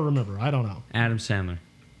only one I remember. I don't know. Adam Sandler.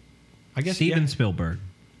 I guess Steven Spielberg.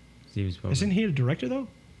 Steven Spielberg. Isn't he a director though?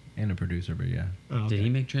 And a producer, but yeah. Oh, okay. Did he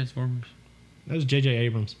make Transformers? That was J.J.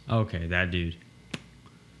 Abrams. Okay, that dude.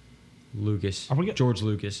 Lucas. George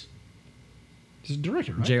Lucas. He's a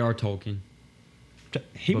director, right? J.R. Tolkien.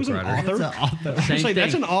 He was Book an writer. author. That's an author. I was like,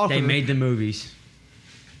 that's an author. They made the movies.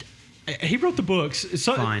 He wrote the books.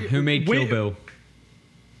 So, Fine. Who made Kill Bill?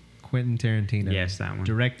 Quentin Tarantino. Yes, that one.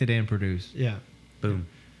 Directed and produced. Yeah. Boom.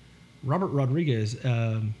 Robert Rodriguez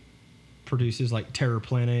produces like Terror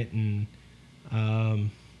Planet and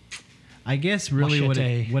I guess really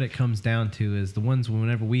Machete. what it comes down to is the ones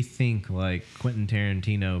whenever we think like Quentin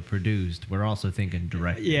Tarantino produced, we're also thinking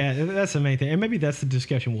director. yeah, that's the main thing. And maybe that's the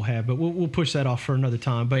discussion we'll have, but we'll push that off for another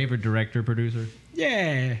time. But Favorite director, producer?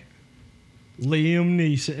 yeah. Liam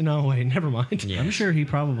Neeson. No, wait, never mind. Yeah. I'm sure he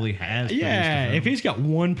probably has. Yeah, produced a if film. he's got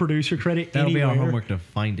one producer credit, That'll be anywhere, our homework to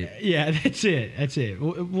find it. Yeah, that's it. That's it.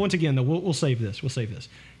 Once again, though, we'll save this. We'll save this.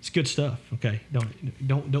 It's good stuff. Okay,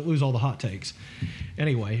 don't lose all the hot takes.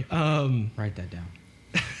 Anyway, Write that down.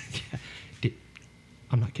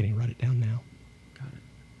 I'm not kidding. Write it down now. Got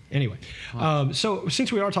it. Anyway, so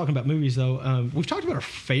since we are talking about movies, though, we've talked about our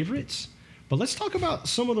favorites, but let's talk about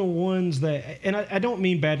some of the ones that. And I don't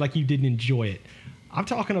mean bad like you didn't enjoy it. I'm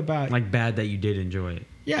talking about Like bad that you did enjoy it.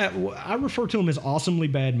 yeah. I refer to them as awesomely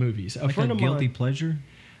bad movies. Like a guilty pleasure?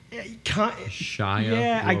 Shia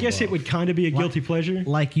Yeah, I guess it LaBeouf. would kind of be a guilty pleasure.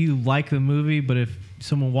 Like you like the movie, but if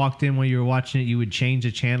someone walked in while you were watching it, you would change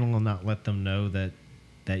the channel and not let them know that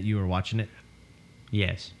you were watching it?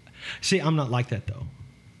 Yes. See, I'm not like that though,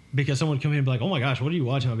 because someone would come in and be like, "Oh my gosh, what are you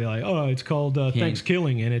watching?" I'll be like, "Oh, it's called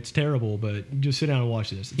Thanksgiving and it's terrible, but just sit down and watch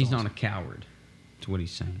this." It's He's awesome. not a coward. That's what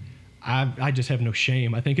he's saying. I just have no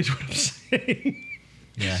shame, I think is what I'm saying.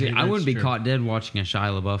 Yeah, See, I wouldn't be true. caught dead watching a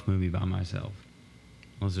Shia LaBeouf movie by myself.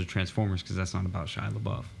 Unless it's Transformers, because that's not about Shia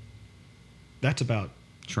LaBeouf. That's about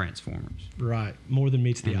Transformers. right. More than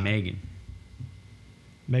meets the And eye. Megan.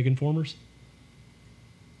 Megan Formers?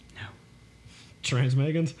 No. Trans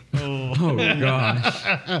Megans? Oh, gosh.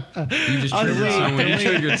 You just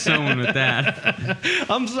triggered someone with that.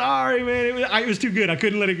 I'm sorry, man. It was too good. I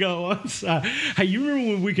couldn't let it go. I'm sorry. Hey, you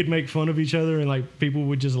remember when we could make fun of each other and like people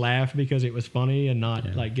would just laugh because it was funny and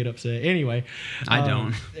not like get upset? Anyway, I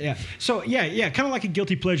don't. Yeah. So yeah, kind of like a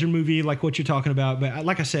guilty pleasure movie, like what you're talking about. But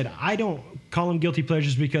like I said, I don't call them guilty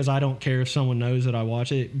pleasures because I don't care if someone knows that I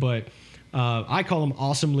watch it. But I call them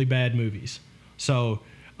awesomely bad movies. So.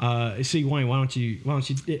 See, Wayne, why don't you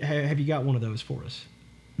have you got one of those for us?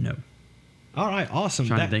 No. All right, awesome.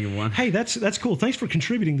 Trying to think of one. Hey, that's cool. Thanks for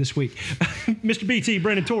contributing this week, Mr. BT,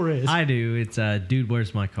 Brandon Torres. I do. It's Dude,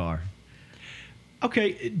 Where's My Car?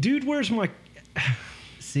 Okay, Dude, Where's My...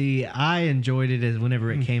 See, I enjoyed it as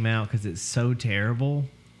whenever it came out because it's so terrible.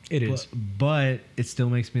 It is. But it still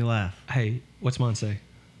makes me laugh. Hey, what's mine say?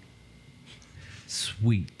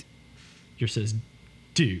 Sweet. Yours says,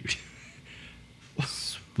 dude.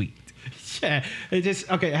 Sweet. Yeah, it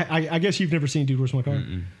just... Okay, I guess you've never seen Dude, Where's My Car?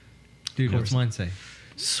 Mm-mm. Dude, what's mine say?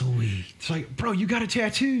 Sweet. It's like, bro, you got a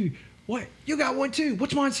tattoo. What? You got one too.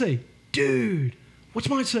 What's mine say? Dude. What's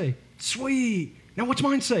mine say? Sweet. Now, what's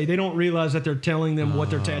mine say? They don't realize that they're telling them what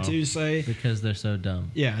their tattoos say. Because they're so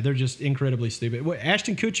dumb. Yeah, they're just incredibly stupid. What,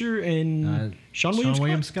 Ashton Kutcher and Sean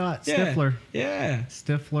William Scott? Yeah. Stifler. Yeah.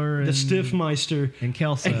 Stifler and... The Stiffmeister. And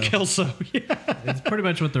Kelso. And Kelso, yeah. It's pretty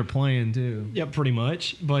much what they're playing, too. Yeah, pretty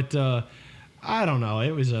much. But I don't know.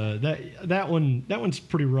 It was that one's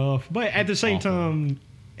pretty rough. But at the same time,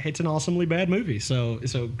 it's an awesomely bad movie. So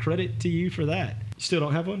credit to you for that. You still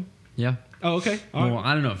don't have one? Yeah. Oh, okay. All Well, right.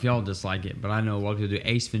 I don't know if y'all dislike it, but I know a lot of people do.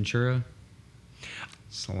 Ace Ventura.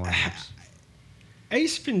 Slaps.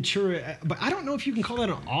 Ace Ventura, but I don't know if you can call that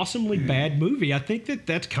an awesomely bad movie. I think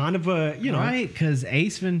that's kind of a, Right, because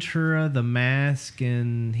Ace Ventura, The Mask,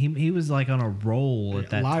 and he was like on a roll at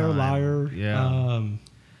that Liar, time. Liar. Yeah.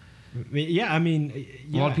 Yeah, I mean,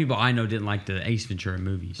 A lot of people I know didn't like the Ace Ventura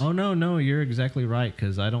movies. Oh, no, you're exactly right,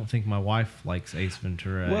 because I don't think my wife likes Ace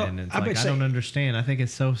Ventura, Well, and it's I like, would I say- don't understand. I think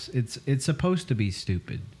it's supposed to be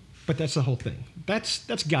stupid. But that's the whole thing.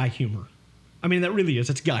 That's guy humor. I mean, that really is.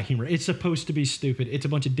 It's guy humor. It's supposed to be stupid. It's a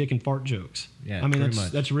bunch of dick and fart jokes. Yeah, I mean, pretty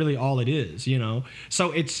much. that's really all it is, you know.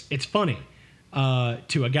 So it's funny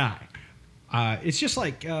to a guy. It's just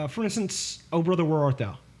like, for instance, Oh Brother, Where Art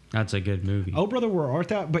Thou? That's a good movie. Oh Brother, Where Art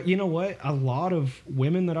Thou? But you know what? A lot of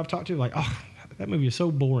women that I've talked to, like, oh, that movie is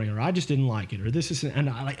so boring, or I just didn't like it, or this is, and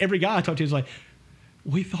like every guy I talk to is like,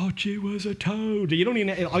 we thought you was a toad. You don't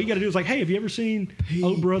even. All you got to do is like, hey, have you ever seen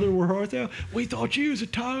Oh Brother, Where Art Thou? We thought you was a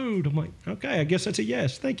toad. I'm like, okay, I guess that's a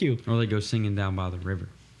yes. Thank you. Or they go singing down by the river.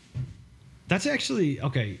 That's actually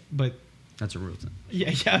okay, but That's a real thing.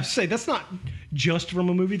 yeah, I would say that's not just from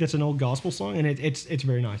a movie. That's an old gospel song, and it's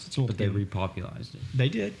very nice. It's an old But they hymn. repopularized it. They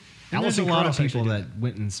did. And there's a Alison lot of Krauss people actually that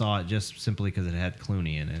went and saw it just simply because it had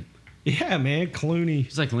Clooney in it. did. Yeah, man, Clooney.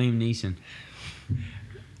 It's like Liam Neeson.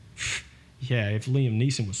 Yeah, if Liam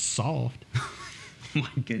Neeson was soft. My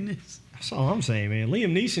goodness. That's all I'm saying, man.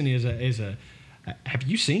 Liam Neeson is a. Have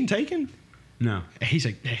you seen Taken? No. He's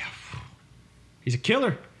a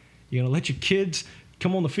killer. You gonna let your kids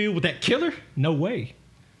come on the field with that killer? No way.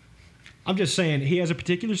 I'm just saying he has a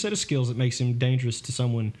particular set of skills that makes him dangerous to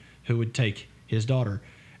someone who would take his daughter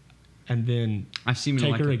and then I've seen him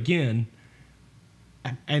take like her a- again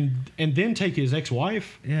and then take his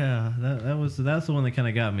ex-wife. Yeah, that's the one that kind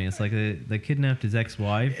of got me. It's like they kidnapped his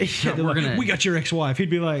ex-wife. Yeah, they're we're like, gonna- we got your ex-wife. He'd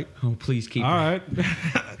be like, Oh, please keep all her. right.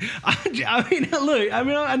 I mean, look,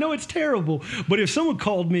 I know it's terrible, but if someone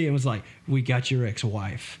called me and was like, we got your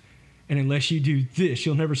ex-wife, and unless you do this,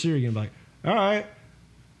 you'll never see her again, I'm like, all right,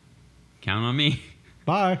 Count on me.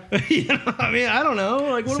 bye. You know, I mean, I don't know.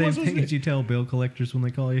 Like, what am I Same supposed thing to as do? you tell bill collectors when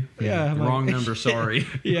they call you. Yeah. I'm Wrong like, number, sorry.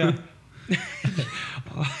 Yeah.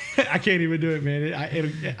 I can't even do it, man.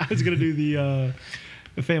 I was going to do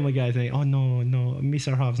the Family Guy thing. Oh, no,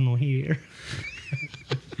 Mr. Hobbs not here.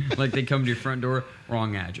 Like they come to your front door,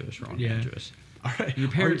 wrong address. Yeah. Address. All right. Your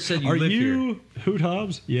parents said you are live you Hoot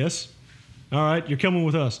Hobbs? Yes. All right, you're coming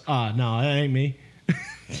with us. No, that ain't me.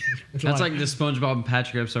 That's like the SpongeBob and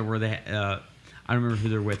Patrick episode where they, I don't remember who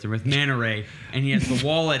they're with. They're with Manta Ray, and he has the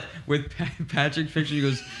wallet with Patrick's picture. He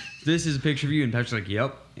goes, "This is a picture of you," and Patrick's like,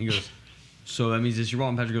 "Yep." And he goes, "So that means it's your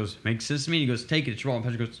wallet." And Patrick goes, "Makes sense to me." And he goes, "Take it, it's your wallet."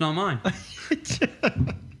 And Patrick goes, "It's not mine."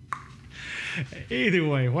 Either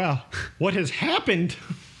way, wow, what has happened?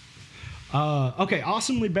 Okay,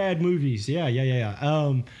 awesomely bad movies.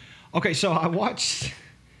 Yeah. Okay, so I watched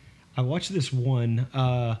this one.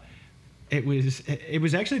 It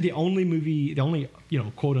was actually the only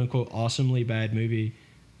quote unquote awesomely bad movie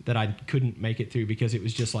that I couldn't make it through because it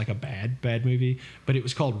was just like a bad movie. But it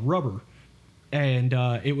was called Rubber, and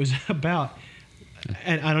it was about,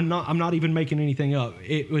 and I'm not even making anything up.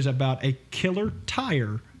 It was about a killer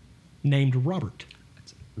tire named Robert.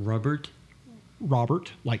 Robert,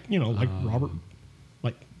 like Robert,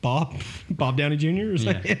 like Bob Downey Jr. or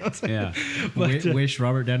something. Yeah. You know what I'm saying? Yeah. But, Wish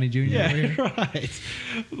Robert Downey Jr. yeah, over here. right.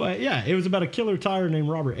 But yeah, it was about a killer tire named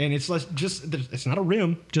Robert, and it's like it's not a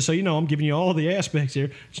rim. Just so you know, I'm giving you all the aspects here.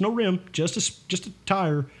 It's no rim, just a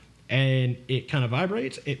tire, and it kind of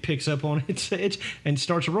vibrates. It picks up on its edge and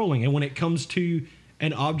starts rolling. And when it comes to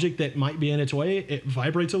an object that might be in its way, it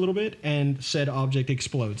vibrates a little bit, and said object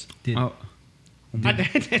explodes. Oh,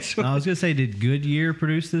 That's what I was gonna say, did Goodyear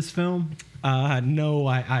produce this film? no,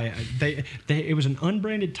 it was an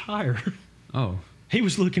unbranded tire. oh. He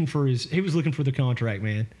was looking for the contract,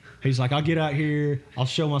 man. He's like, I'll get out here, I'll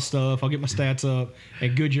show my stuff, I'll get my stats up,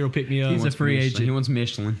 and Goodyear will pick me up. He's a free agent. He wants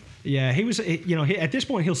Michelin. Yeah, he was. At this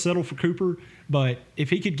point, he'll settle for Cooper, but if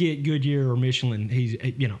he could get Goodyear or Michelin, he's.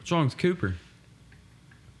 What's wrong with Cooper?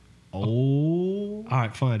 Oh, All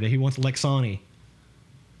right, fine. But he wants Lexani.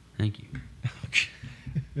 Thank you.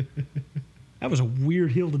 That was a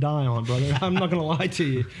weird hill to die on, brother. I'm not gonna lie to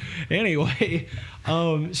you. Anyway,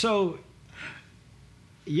 so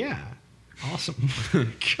yeah, awesome.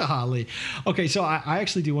 Golly. Okay, so I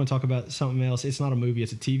actually do want to talk about something else. It's not a movie;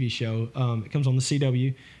 it's a TV show. It comes on the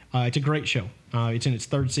CW. It's a great show. It's in its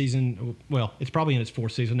third season. Well, it's probably in its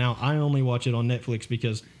fourth season now. I only watch it on Netflix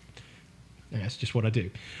because that's just what I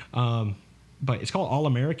do. But it's called All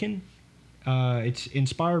American. It's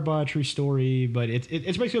inspired by a true story, but it's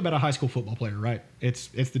basically about a high school football player, right? It's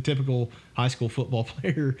the typical high school football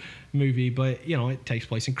player movie, but it takes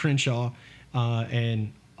place in Crenshaw,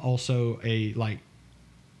 and also I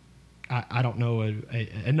don't know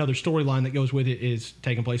another storyline that goes with it is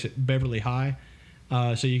taking place at Beverly High.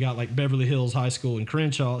 So you got like Beverly Hills High School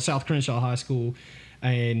and South Crenshaw High School,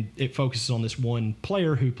 and it focuses on this one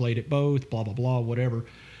player who played at both, blah blah blah, whatever.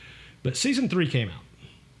 But season 3 came out.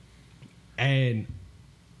 And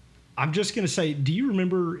I'm just going to say, do you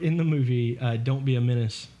remember in the movie Don't Be a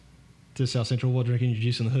Menace to South Central while drinking your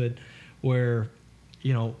juice in the hood, where,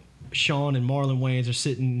 Sean and Marlon Wayans are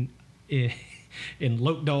sitting in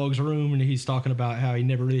Loke Dog's room, and he's talking about how he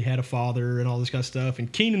never really had a father and all this kind of stuff.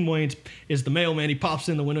 And Keenan Wayans is the mailman. He pops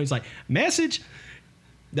in the window. He's like, message?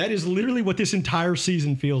 That is literally what this entire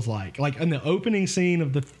season feels like. Like in the opening scene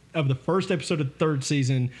of the first episode of the third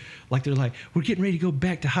season, like they're like, we're getting ready to go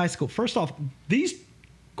back to high school. First off, these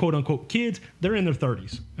quote unquote kids, they're in their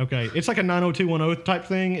 30s. Okay. It's like a 90210 type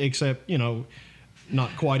thing, except,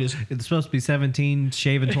 not quite as. It's supposed to be 17,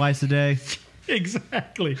 shaving twice a day.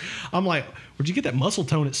 Exactly. I'm like, where'd you get that muscle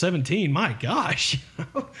tone at 17? My gosh.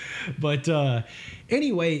 But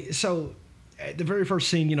anyway, so at the very first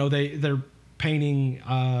scene, they're painting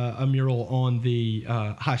a mural on the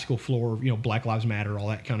high school floor, Black Lives Matter, all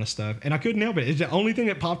that kind of stuff. And I couldn't help it. It's the only thing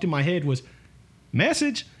that popped in my head was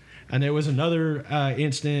message. And there was another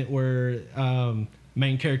incident where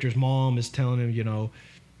main character's mom is telling him,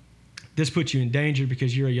 this puts you in danger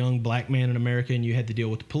because you're a young black man in America and you had to deal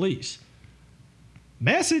with the police.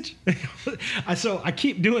 Message. So I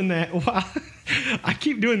keep doing that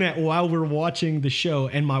while we're watching the show,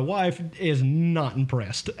 and my wife is not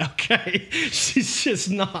impressed. Okay, she's just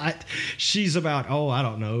not. She's about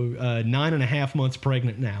 9.5 months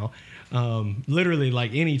pregnant now. Literally,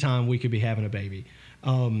 like any time we could be having a baby.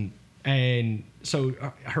 And so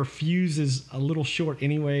her fuse is a little short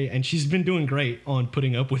anyway, and she's been doing great on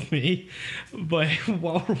putting up with me. But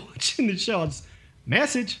while we're watching the show, it's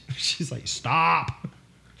message. She's like, stop.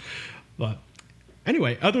 But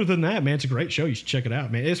anyway, other than that, man, it's a great show. You should check it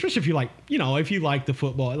out, man. Especially if you like, if you like the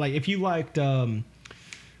football, like if you liked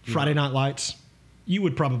Friday Night Lights, you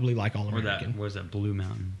would probably like All American. Where's that Blue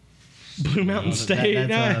Mountain? Blue Mountain State.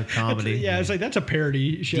 That's a comedy. It's like that's a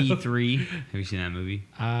parody show. D3. Have you seen that movie?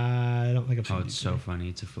 I don't think I've seen it. Oh, it's so funny.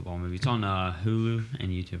 It's a football movie. It's on Hulu and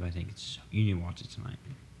YouTube. I think you need to watch it tonight.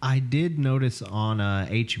 I did notice on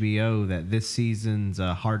HBO that this season's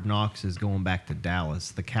Hard Knocks is going back to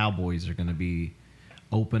Dallas. The Cowboys are going to be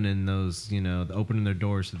opening opening their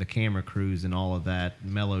doors to the camera crews and all of that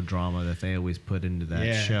melodrama that they always put into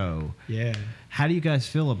that show. Yeah. How do you guys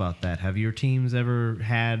feel about that? Have your teams ever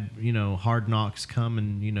had, Hard Knocks come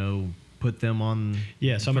and, put them on?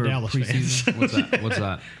 Yes, I'm a Dallas fan. What's that? What's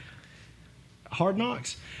that? Hard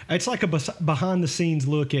Knocks. It's like a behind the scenes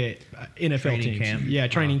look at NFL Training teams. camp. Yeah,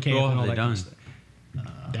 training camp and all that kind of stuff.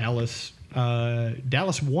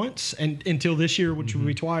 Dallas once and until this year, which would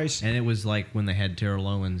be twice. And it was like when they had Terrell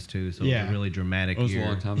Owens too, so it was a really dramatic year. It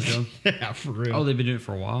was a long time ago. Yeah, for real. Oh, they've been doing it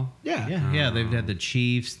for a while? Yeah. Yeah, they've had the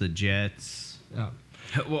Chiefs, the Jets.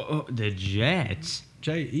 Well, the Jets.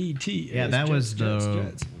 Jets. Yeah, that was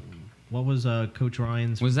Jets. What was Coach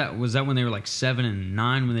Ryan's? Was that when they were like 7-9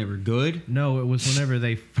 when they were good? No, it was whenever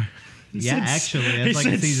they. Actually, it's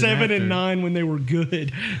like the season 7 after. and 9 when they were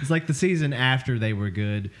good. It's like the season after they were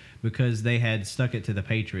good because they had stuck it to the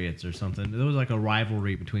Patriots or something. There was like a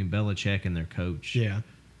rivalry between Belichick and their coach. Yeah.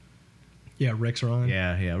 Yeah, Rex Ryan.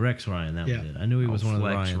 Yeah, Rex Ryan. That was it. I knew he was one of the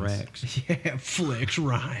Ryans. Rex. Yeah, Flex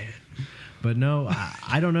Ryan. But no,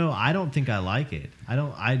 I don't know. I don't think I like it.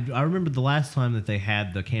 I remember the last time that they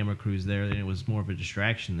had the camera crews there, and it was more of a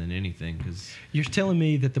distraction than anything. Because you're telling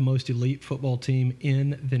me that the most elite football team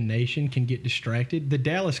in the nation can get distracted? The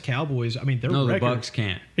Dallas Cowboys. I mean, their record. The Bucks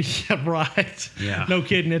can't. Yeah, right. Yeah. No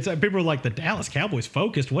kidding. It's people are like the Dallas Cowboys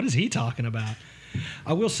focused. What is he talking about?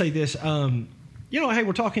 I will say this. Hey,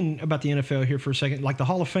 we're talking about the NFL here for a second. Like the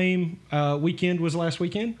Hall of Fame weekend was last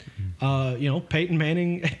weekend. Peyton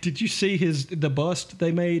Manning. Did you see the bust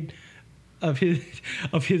they made of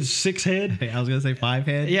his 6 head? I was gonna say 5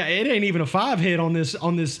 head. Yeah, it ain't even a 5 head on this.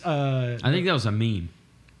 I think that was a meme.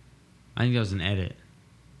 I think that was an edit.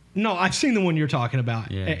 No, I've seen the one you're talking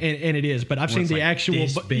about, and it is. But I've seen the like actual.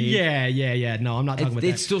 This big. Yeah. No, I'm not talking about that.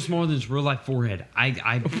 It's still smaller than his real life forehead.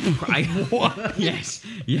 What? Yes.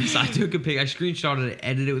 I took a pic. I screenshotted it,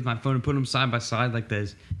 edited it with my phone, and put them side by side like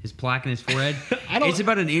his plaque and his forehead. It's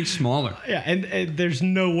about an inch smaller. Yeah, and there's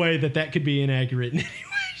no way that could be inaccurate in any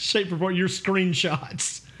way, shape, or form. Your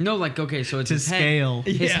screenshots. No, okay, so it's to his scale.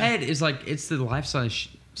 Head. His head is it's the life size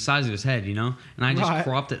of his head, and I just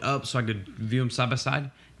cropped it up so I could view him side by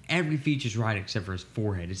side. Every feature's right except for his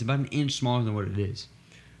forehead. It's about an inch smaller than what it is.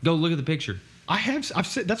 Go look at the picture. I've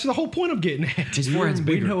said that's the whole point I'm getting at. His forehead's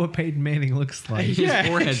bigger. We know what Peyton Manning looks like. His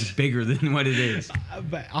forehead's bigger than what it is.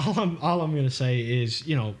 But all I'm going to say is,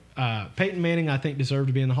 Peyton Manning, I think, deserved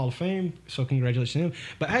to be in the Hall of Fame. So congratulations to him.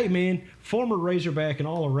 But hey, man, former Razorback and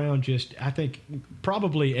all around, I think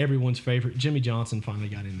probably everyone's favorite, Jimmy Johnson finally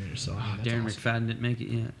got in there. So Darren McFadden didn't make it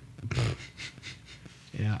yet.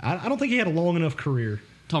 Yeah, I don't think he had a long enough career.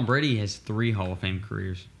 Tom Brady has 3 Hall of Fame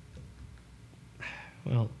careers.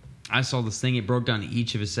 Well, I saw this thing. It broke down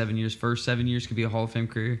each of his 7 years. First 7 years could be a Hall of Fame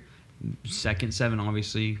career. Second 7,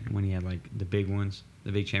 obviously, when he had like the big ones,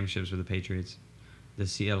 the big championships with the Patriots, the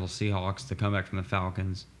Seattle Seahawks, the comeback from the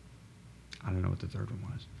Falcons. I don't know what the third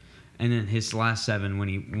one was. And then his last 7, when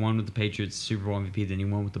he won with the Patriots, Super Bowl MVP, then he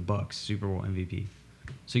won with the Bucks, Super Bowl MVP.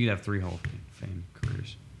 So you could have 3 Hall of Fame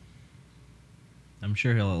careers. I'm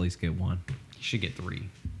sure he'll at least get one. He should get 3.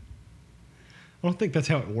 I don't think that's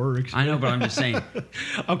how it works. I know, but I'm just saying.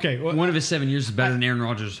 Okay. Well, one of his 7 years is better than Aaron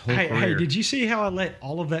Rodgers' whole career. Hey, did you see how I let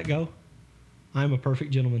all of that go? I'm a perfect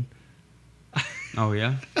gentleman. Oh,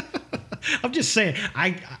 yeah? I'm just saying,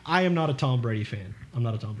 I am not a Tom Brady fan. I'm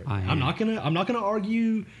not a Tom Brady fan. I'm not gonna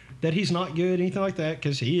argue that he's not good, anything like that,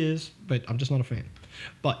 because he is, but I'm just not a fan.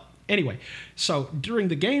 But anyway, so during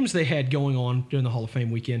the games they had going on during the Hall of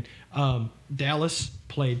Fame weekend, Dallas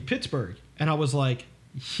played Pittsburgh. And I was like,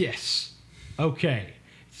 yes. Okay,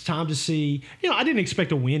 it's time to see. I didn't expect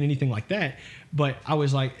to win anything like that, but I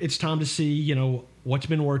was like, it's time to see, what's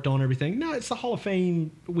been worked on, everything. No, it's the Hall of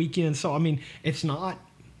Fame weekend, so I mean, it's not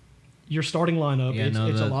your starting lineup. Yeah,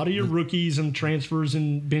 it's a lot of your rookies and transfers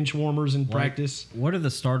and bench warmers and practice. What do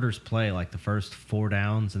the starters play? Like the first 4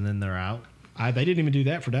 downs and then they're out? They didn't even do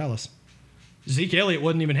that for Dallas. Zeke Elliott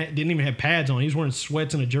didn't even have pads on. He was wearing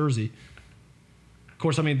sweats and a jersey. Of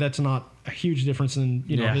course, I mean, that's not a huge difference in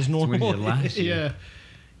his normal. What he did last year.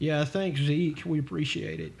 Yeah. Thanks, Zeke. We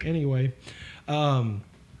appreciate it. Anyway,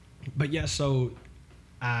 but yeah. So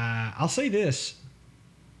I'll say this: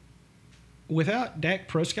 without Dak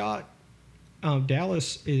Prescott,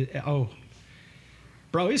 Dallas is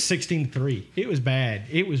bro. It's 16-3. It was bad.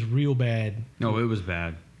 It was real bad. No, it was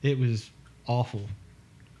bad. It was awful.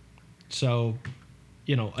 So,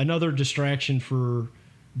 another distraction for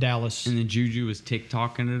Dallas. And then Juju was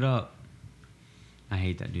TikToking it up. I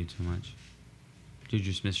hate that dude so much.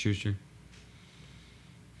 Juju Smith-Schuster.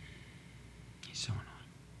 He's so annoying.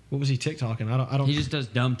 What was he TikToking? I don't. He just does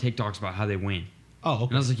dumb TikToks about how they win. Oh, okay.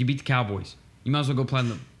 And I was like, you beat the Cowboys. You might as well go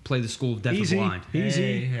play the school of deaf and blind.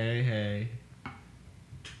 Easy. Hey.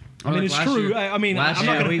 I mean, it's true. Year, I'm not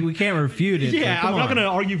gonna. We can't refute it. Yeah, I'm not going to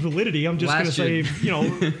argue validity. I'm just going to say,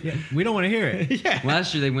 we don't want to hear it. Yeah.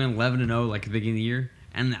 Last year they went 11-0, like at the beginning of the year,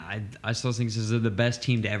 and I still think they're the best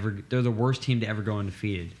team to ever. They're the worst team to ever go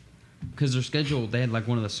undefeated because their schedule. They had like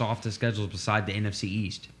one of the softest schedules beside the NFC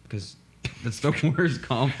East because that's the worst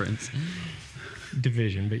conference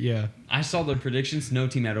division. But yeah, I saw the predictions. No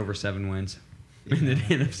team had over 7 wins in the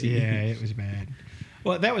NFC East. Yeah, it was bad.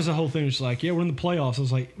 Well, that was the whole thing. It was like, yeah, we're in the playoffs. I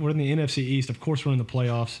was like, we're in the NFC East. Of course we're in the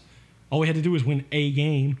playoffs. All we had to do was win a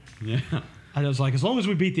game. Yeah. I was like, as long as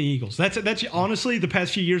we beat the Eagles. That's honestly, the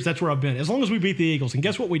past few years, that's where I've been. As long as we beat the Eagles. And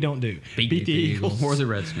guess what we don't do? Beat the Eagles. Or the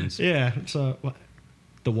Redskins. Yeah. So,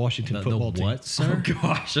 the Washington football team. What, sir? Oh,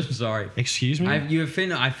 gosh. I'm sorry. Excuse me? I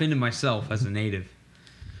offended myself as a native.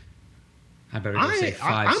 I better go say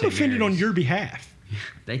 5 I'm St. offended Mary's. on your behalf.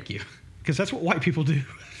 Thank you. Because that's what white people do.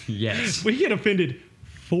 Yes. We get offended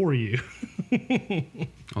for you.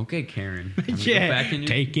 Okay, Karen. Yeah,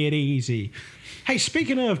 take it easy. Hey,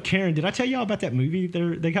 speaking of Karen, did I tell y'all about that movie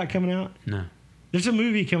they got coming out? No. There's a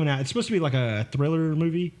movie coming out. It's supposed to be like a thriller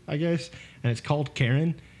movie, I guess, and it's called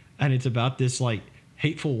Karen, and it's about this like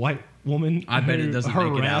hateful white woman. I bet it doesn't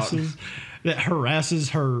make it out. That harasses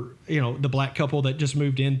her, the black couple that just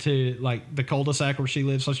moved into like the cul-de-sac where she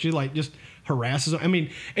lives. So she like just harasses them. I mean,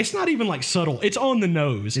 it's not even like subtle. It's on the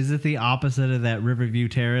nose. Is it the opposite of that Riverview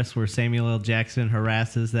Terrace where Samuel L. Jackson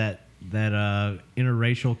harasses that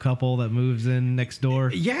interracial couple that moves in next door?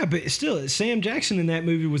 Yeah, but still, Sam Jackson in that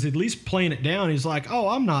movie was at least playing it down. He's like, oh,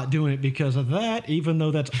 I'm not doing it because of that, even though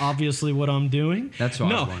that's obviously what I'm doing. That's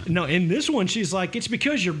what I want. No, in this one, she's like, it's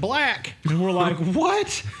because you're black. And we're like,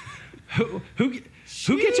 what? Who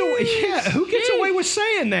gets away? Yeah, who gets away with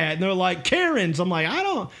saying that? And they're like Karens. I'm like, I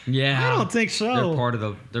don't think so.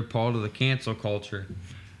 They're part of the cancel culture.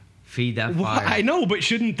 Feed that fire. I know, but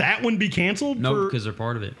shouldn't that one be canceled? No, because they're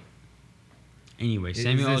part of it. Anyway,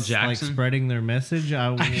 Samuel L. Jackson, like spreading their message.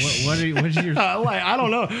 What is your? I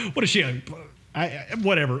don't know. What is she?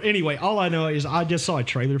 Whatever. Anyway, all I know is I just saw a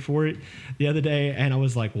trailer for it the other day, and I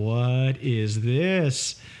was like, "What is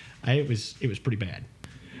this?" It was pretty bad.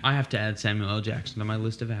 I have to add Samuel L. Jackson to my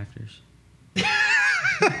list of actors.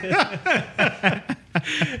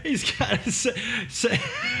 He's got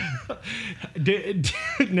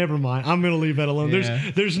never mind. I'm going to leave that alone. Yeah.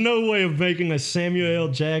 There's no way of making a Samuel L.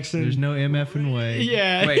 Jackson. There's no MFing way.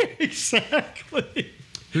 Yeah, Wait. exactly.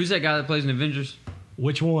 Who's that guy that plays in Avengers?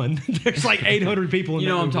 Which one? There's like 800 people in You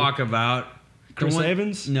that know what I'm movie. talking about. Chris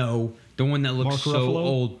Evans? No, the one that looks Mark so Ruffalo?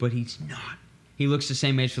 old, but he's not. He looks the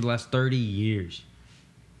same age for the last 30 years.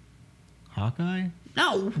 Hawkeye?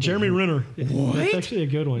 No. Jeremy Renner. What? That's actually a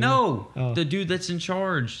good one. No. Oh. The dude that's in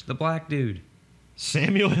charge. The black dude.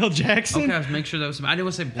 Samuel L. Jackson? Okay, I was making sure that was... I didn't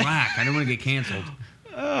want to say black. I didn't want to get canceled.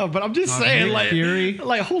 Oh, but I'm just saying, Nick like... Fury.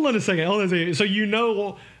 Like, hold on a second. So you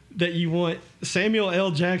know that you want Samuel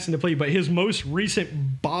L. Jackson to play, but his most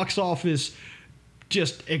recent box office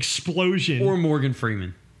just explosion... Or Morgan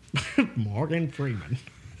Freeman. Morgan Freeman.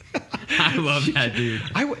 I love that dude.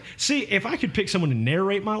 See, if I could pick someone to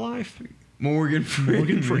narrate my life... Morgan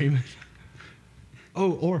Freeman.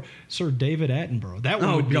 Oh, or Sir David Attenborough. That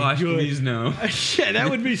one would be gosh, good. please no. Yeah, that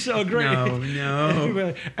would be so great.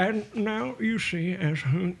 No. And now you see as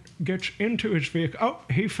Hoot gets into his vehicle. Oh,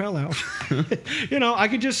 he fell out. I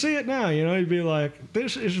could just see it now. He'd be like,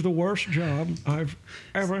 this is the worst job I've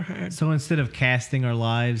ever had. So instead of casting our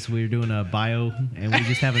lives, we're doing a bio and we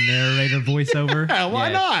just have a narrator voiceover.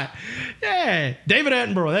 Why not? Yeah. David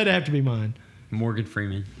Attenborough. That'd have to be mine. Morgan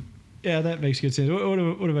Freeman. Yeah, that makes good sense.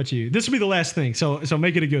 What about you? This will be the last thing, so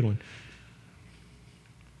make it a good one.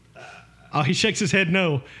 Oh, he shakes his head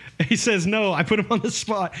no. He says no. I put him on the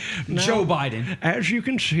spot. Now, Joe Biden. As you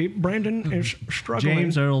can see, Brandon is struggling.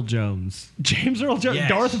 James Earl Jones. James Earl Jones. Yes.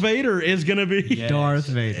 Darth Vader is going to be. Yes. Darth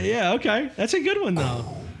Vader. Yeah, okay. That's a good one,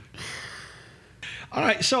 though. All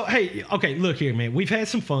right, so, hey, okay, look here, man. We've had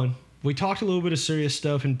some fun. We talked a little bit of serious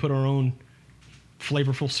stuff and put our own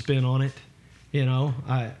flavorful spin on it.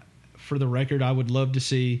 For the record, I would love to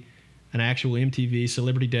see an actual MTV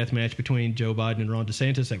celebrity death match between Joe Biden and Ron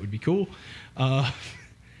DeSantis. That would be cool.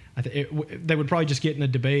 They would probably just get in a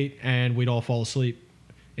debate and we'd all fall asleep,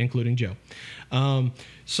 including Joe.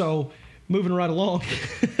 So moving right along.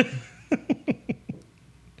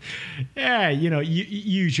 Yeah, you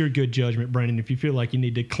use your good judgment, Brandon. If you feel like you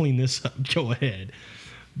need to clean this up, go ahead.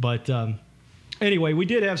 But anyway, we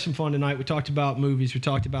did have some fun tonight. We talked about movies. We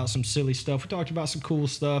talked about some silly stuff. We talked about some cool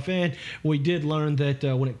stuff. And we did learn that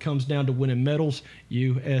when it comes down to winning medals,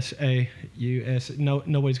 USA,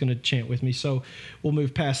 nobody's going to chant with me. So we'll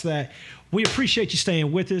move past that. We appreciate you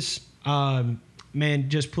staying with us. Man,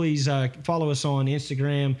 just please follow us on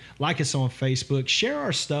Instagram, like us on Facebook, share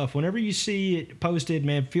our stuff. Whenever you see it posted,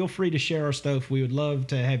 man, feel free to share our stuff. We would love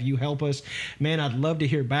to have you help us. Man, I'd love to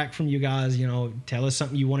hear back from you guys. Tell us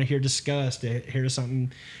something you want to hear discussed, hear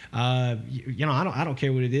something. I don't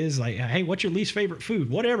care what it is. Like, hey, what's your least favorite food?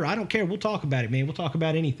 Whatever. I don't care. We'll talk about it, man. We'll talk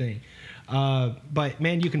about anything. But,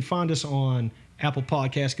 man, you can find us on Apple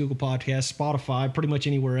Podcasts, Google Podcasts, Spotify, pretty much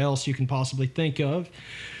anywhere else you can possibly think of.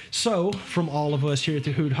 So, from all of us here at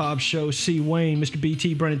the Hoot Hobbs Show, C-Wayne, Mr.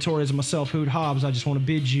 BT, Brennan Torres, and myself, Hoot Hobbs, I just want to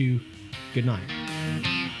bid you good night.